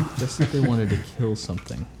 Just that they wanted to kill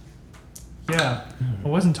something. Yeah. I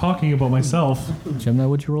wasn't talking about myself. Gemini,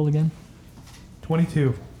 what'd you roll again?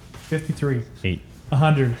 22. 53. 8.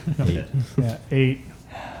 100. 8. Yeah, 8.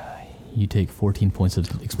 You take 14 points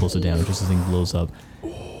of explosive damage as the thing blows up.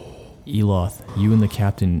 Eloth, you and the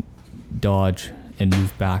captain dodge and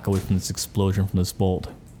move back away from this explosion from this bolt.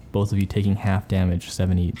 Both of you taking half damage,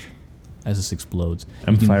 7 each, as this explodes.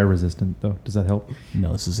 I'm You can- fire resistant though. Does that help?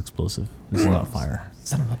 No, this is explosive. This is not fire.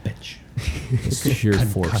 Son of a bitch. It's sheer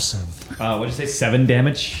force. What did you say? 7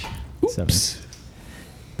 damage? 7.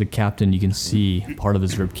 The captain, you can see part of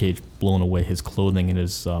his ribcage blown away, his clothing and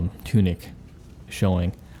his tunic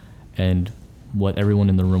showing. And what everyone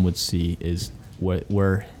in the room would see is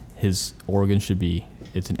where his organ should be,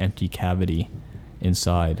 it's an empty cavity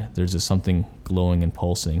inside. There's just something glowing and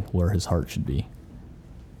pulsing where his heart should be.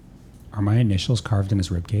 Are my initials carved in his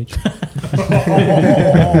ribcage?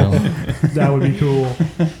 That would be cool.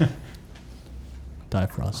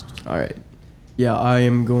 Difrost. All right. Yeah, I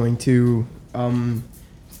am going to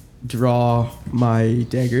draw my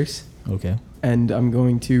daggers, Okay. and I'm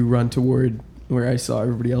going to run toward where I saw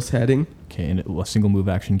everybody else heading. Okay, and a single move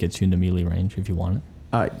action gets you into melee range if you want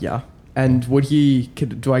it. Yeah. And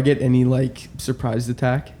do I get any like surprise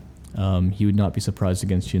attack? He would not be surprised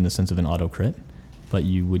against you in the sense of an auto crit, but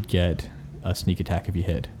you would get a sneak attack if you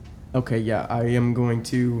hit. Okay, yeah, I am going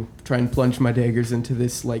to try and plunge my daggers into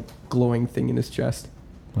this like glowing thing in his chest.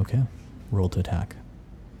 Okay. Roll to attack.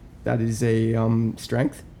 That is a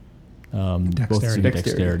strength. Both suit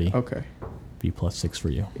dexterity. Okay. Be +6 for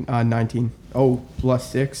you. 19. Oh,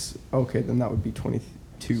 +6. Okay, then that would be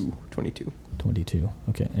 22. 22.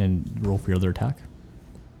 Okay, and roll for your other attack.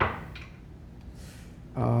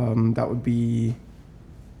 That would be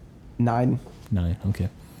 9. 9. Okay.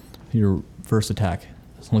 Your first attack,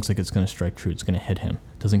 it looks like it's going to strike true. It's going to hit him.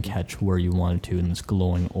 Doesn't catch where you wanted to in this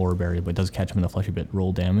glowing orb area, but it does catch him in the fleshy bit.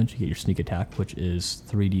 Roll damage. You get your sneak attack, which is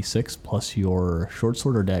 3d6 plus your short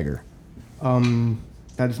sword or dagger.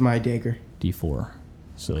 That is my dagger. D4.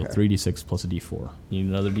 So Okay. 3d6 plus a d4. You need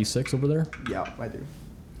another d6 over there? Yeah, I do.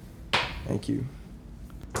 Thank you.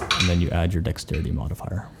 And then you add your dexterity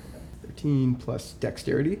modifier. 13 plus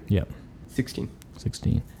dexterity. Yep. 16.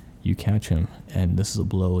 16. You catch him, and this is a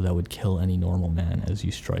blow that would kill any normal man as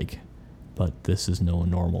you strike. But this is no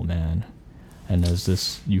normal man. And as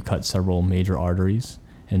this, you cut several major arteries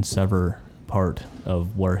and sever part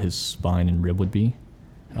of where his spine and rib would be.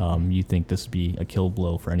 You think this would be a kill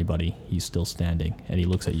blow for anybody. He's still standing, and he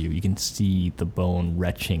looks at you. You can see the bone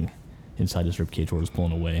retching inside his ribcage where it's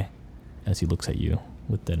blown away as he looks at you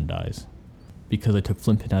with deadened eyes. Because I took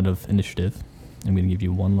Flimpin out of initiative, I'm going to give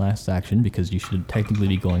you one last action because you should technically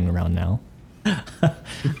be going around now.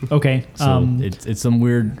 Okay. So it's some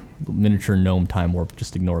weird miniature gnome time warp.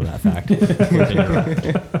 Just ignore that fact.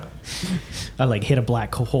 I like hit a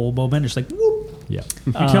black hole moment. It's like, whoop. Yeah.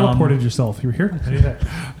 You teleported yourself. You were here? I did that.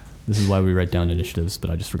 This is why we write down initiatives, but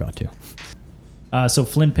I just forgot to. So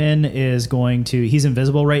Flimpin is going to, he's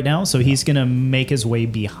invisible right now, so he's going to make his way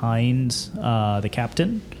behind the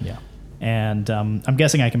captain. Yeah. And I'm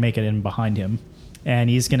guessing I can make it in behind him.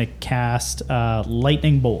 And he's going to cast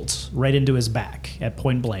lightning bolt right into his back at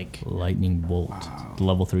point blank. Lightning bolt.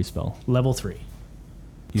 Level 3 spell. Level 3.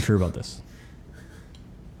 You sure about this?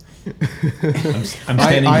 I'm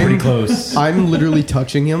standing pretty close. I'm literally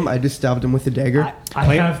touching him. I just stabbed him with a dagger. I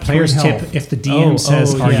have Player's three tip: health. if the DM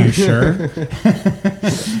says, "Are yeah. you sure?"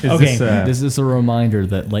 Okay. This is a reminder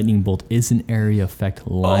that lightning bolt is an area effect,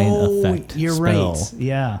 line effect You're spell. right.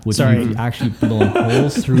 Yeah. Which Sorry. you actually blown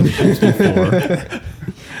holes through the ships before.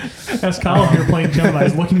 As Kyle here playing Gemini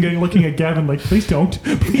is looking at Gavin like, please don't.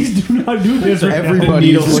 Please do not do this right now.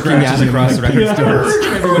 Everybody's looking at him. across the record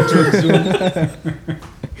store.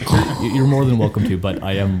 You're more than welcome to, but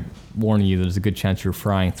I am warning you there's a good chance you're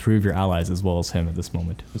frying 3 of your allies as well as him at this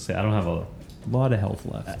moment. Let's say I don't have a lot of health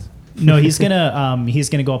left. No, he's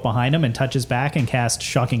gonna go up behind him and touch his back and cast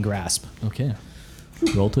Shocking Grasp. Okay.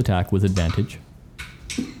 Roll to attack with advantage,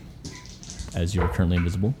 as you're currently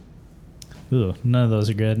invisible. Ooh, none of those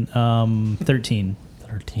are good. 13.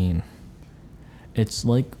 13. It's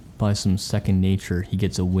like by some second nature, he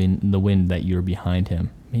gets the wind that you're behind him.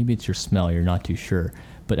 Maybe it's your smell, you're not too sure.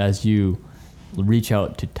 But as you reach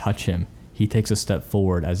out to touch him, he takes a step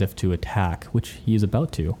forward as if to attack, which he is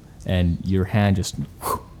about to, and your hand just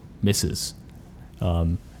misses.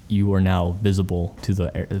 You are now visible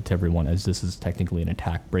to everyone, as this is technically an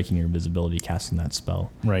attack, breaking your invisibility, casting that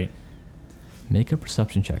spell. Right. Make a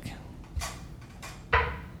perception check.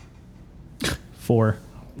 4.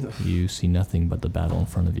 You see nothing but the battle in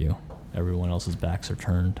front of you. Everyone else's backs are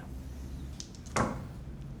turned.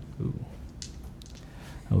 Ooh.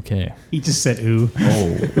 Okay. He just said "ooh."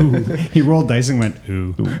 Oh. Ooh. He rolled dice and went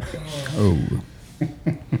 "ooh." Oh.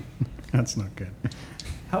 That's not good.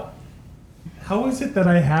 How is it that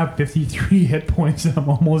I have 53 hit points and I'm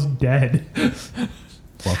almost dead?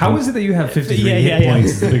 How is it that you have 53 Yeah, hit yeah.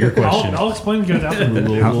 points? Is the bigger question. I'll explain to you guys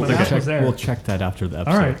after. We'll check that after the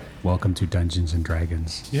episode. All right. Welcome to Dungeons and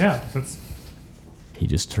Dragons. Yeah, that's He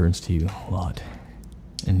just turns to you a lot,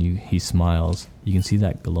 and he smiles. You can see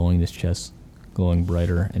that glowing in his chest, glowing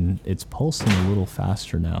brighter, and it's pulsing a little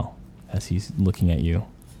faster now as he's looking at you.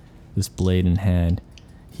 This blade in hand,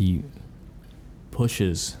 he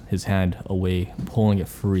pushes his hand away, pulling it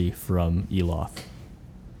free from Eloth.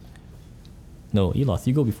 No, Eloth,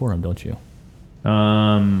 you go before him, don't you?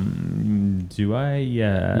 Do I?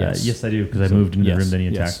 Yeah. Yes. Yes, I do, because I moved into the room, then he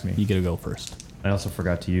attacked me. You get to go first. I also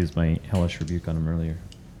forgot to use my Hellish Rebuke on him earlier.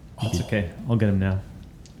 It's okay. I'll get him now.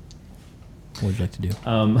 What would you like to do?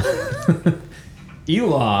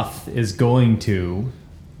 Eloth is going to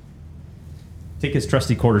take his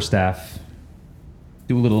trusty quarterstaff,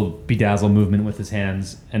 do a little bedazzle movement with his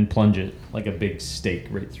hands, and plunge it like a big stake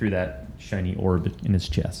right through that shiny orb in his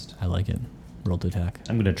chest. I like it. Roll to attack.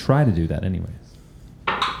 I'm going to try to do that anyways.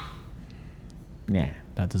 Nah.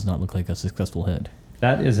 That does not look like a successful hit.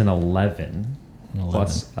 That is an 11, An 11.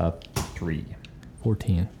 plus a 3.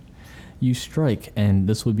 14. You strike, and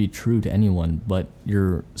this would be true to anyone, but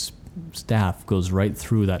your staff goes right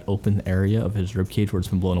through that open area of his ribcage where it's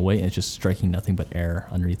been blown away, and it's just striking nothing but air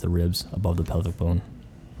underneath the ribs above the pelvic bone,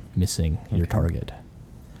 missing your target.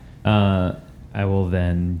 I will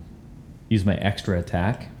then use my extra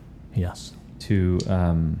attack Yes. to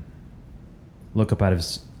look up at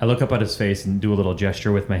his face and do a little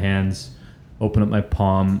gesture with my hands, open up my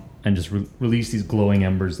palm, and just release these glowing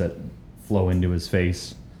embers that flow into his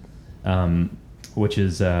face, which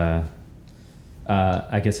is I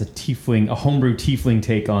guess a homebrew tiefling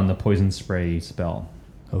take on the poison spray spell.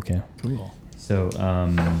 Okay. Cool. So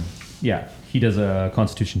yeah, he does a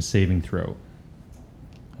Constitution saving throw.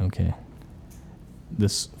 Okay.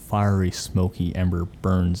 This fiery, smoky ember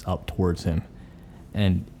burns up towards him,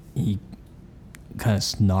 and he kind of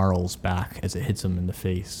snarls back as it hits him in the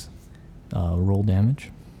face. Roll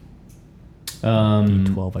damage.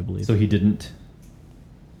 D12, I believe. So he didn't.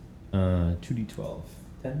 2d12.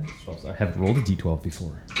 10, 12. I have rolled a d12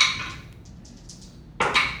 before.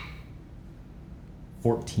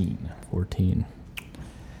 14.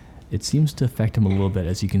 It seems to affect him a little bit,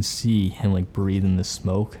 as you can see him like breathe in the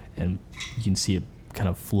smoke, and you can see it kind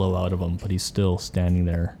of flow out of him, but he's still standing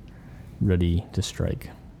there, ready to strike.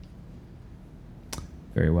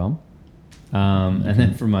 Very well. And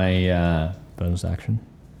then for my bonus action,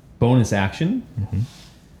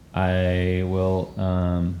 I will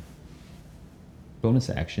bonus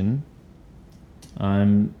action.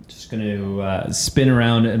 I'm just going to spin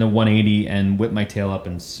around in a 180 and whip my tail up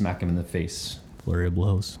and smack him in the face. Flurry of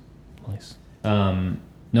blows. Nice. No,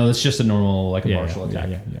 that's just a normal, like a martial attack.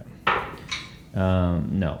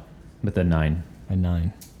 No, with a 9. A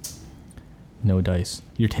 9. No dice.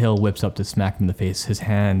 Your tail whips up to smack him in the face. His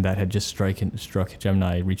hand that had just struck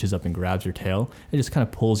Gemini reaches up and grabs your tail. It just kind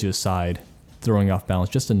of pulls you aside, throwing you off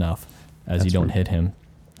balance just enough as you don't hit him.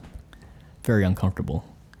 Very uncomfortable.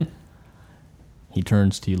 He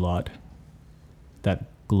turns to you lot. That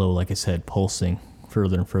glow, like I said, pulsing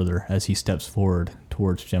further and further as he steps forward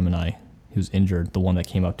towards Gemini, who's injured, the one that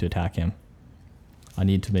came up to attack him. I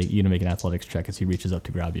need to make you to make an athletics check as he reaches up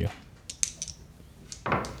to grab you.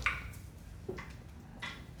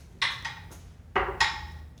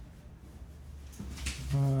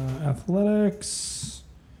 Athletics.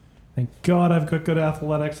 Thank God I've got good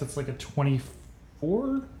athletics. It's like a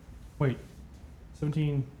 24? Wait.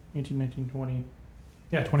 17, 18, 19, 20.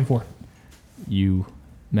 Yeah, 24. You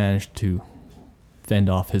manage to fend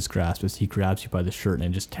off his grasp as he grabs you by the shirt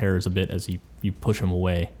and just tears a bit as you push him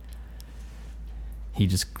away. He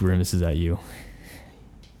just grimaces at you.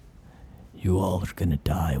 You all are gonna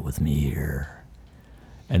die with me here.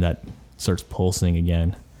 And that starts pulsing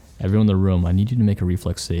again. Everyone in the room, I need you to make a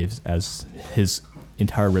reflex save as his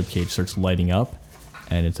entire ribcage starts lighting up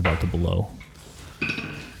and it's about to blow.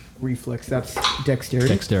 Reflex, that's dexterity?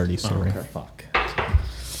 Dexterity, sorry. Oh, okay. Fuck.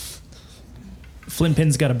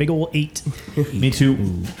 Flimpin's got a big old 8. Me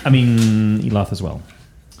too. I mean, Eloth as well.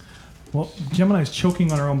 Well, Gemini's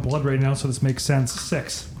choking on her own blood right now, so this makes sense.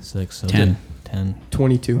 6. 6. So 10.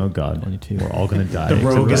 22. Oh God, 22. We're all gonna die. The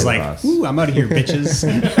rogue is like, Ross. ooh, I'm out of here, bitches.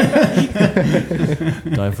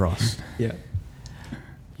 Dive Yeah.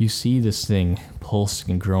 You see this thing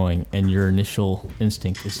pulsing and growing, and your initial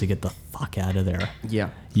instinct is to get the fuck out of there.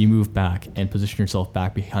 Yeah. You move back and position yourself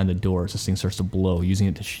back behind the door as this thing starts to blow, using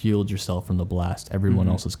it to shield yourself from the blast. Everyone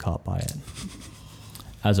else is caught by it.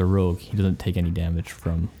 As a rogue, he doesn't take any damage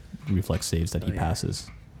from reflex saves that he passes.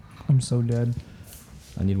 I'm so dead.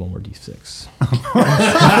 I need one more d6. I'm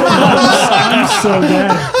so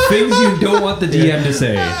dead. Things you don't want the DM to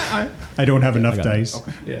say. I don't have enough I got it. dice.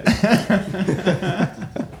 Yeah.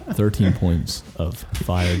 13 points of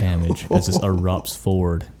fire damage as this erupts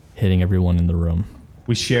forward, hitting everyone in the room.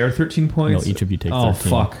 We share 13 points. No, each of you take 13. Oh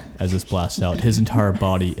fuck! As this blasts out, his entire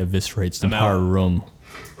body eviscerates the I'm entire out. room.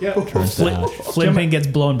 Turns to ash. Flimpin gets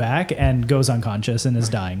blown back and goes unconscious and is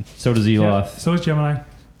dying. So does Eloth. So is Gemini.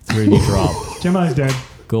 3 of you drop. Gemini's dead.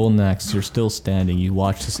 Golden Axe, you're still standing. You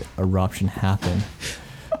watch this eruption happen.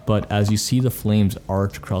 But as you see the flames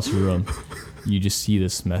arch across the room, you just see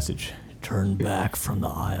this message. Turn back from the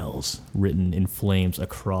aisles, written in flames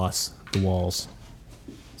across the walls.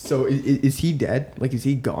 So is he dead? Like, is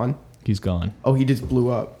he gone? He's gone. Oh, he just blew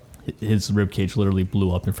up. His ribcage literally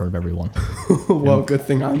blew up in front of everyone. Well, good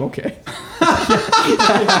thing I'm okay. How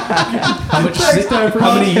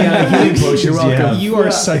many healing potions do you have? You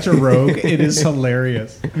are such a rogue. It is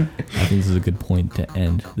hilarious. I think this is a good point to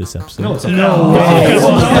end this episode. No, it's Three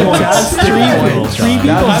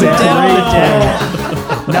people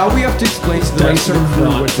dead. Now we have to explain to the rest of the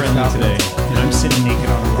crew what just happened. And I'm sitting naked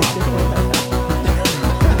on a rock going,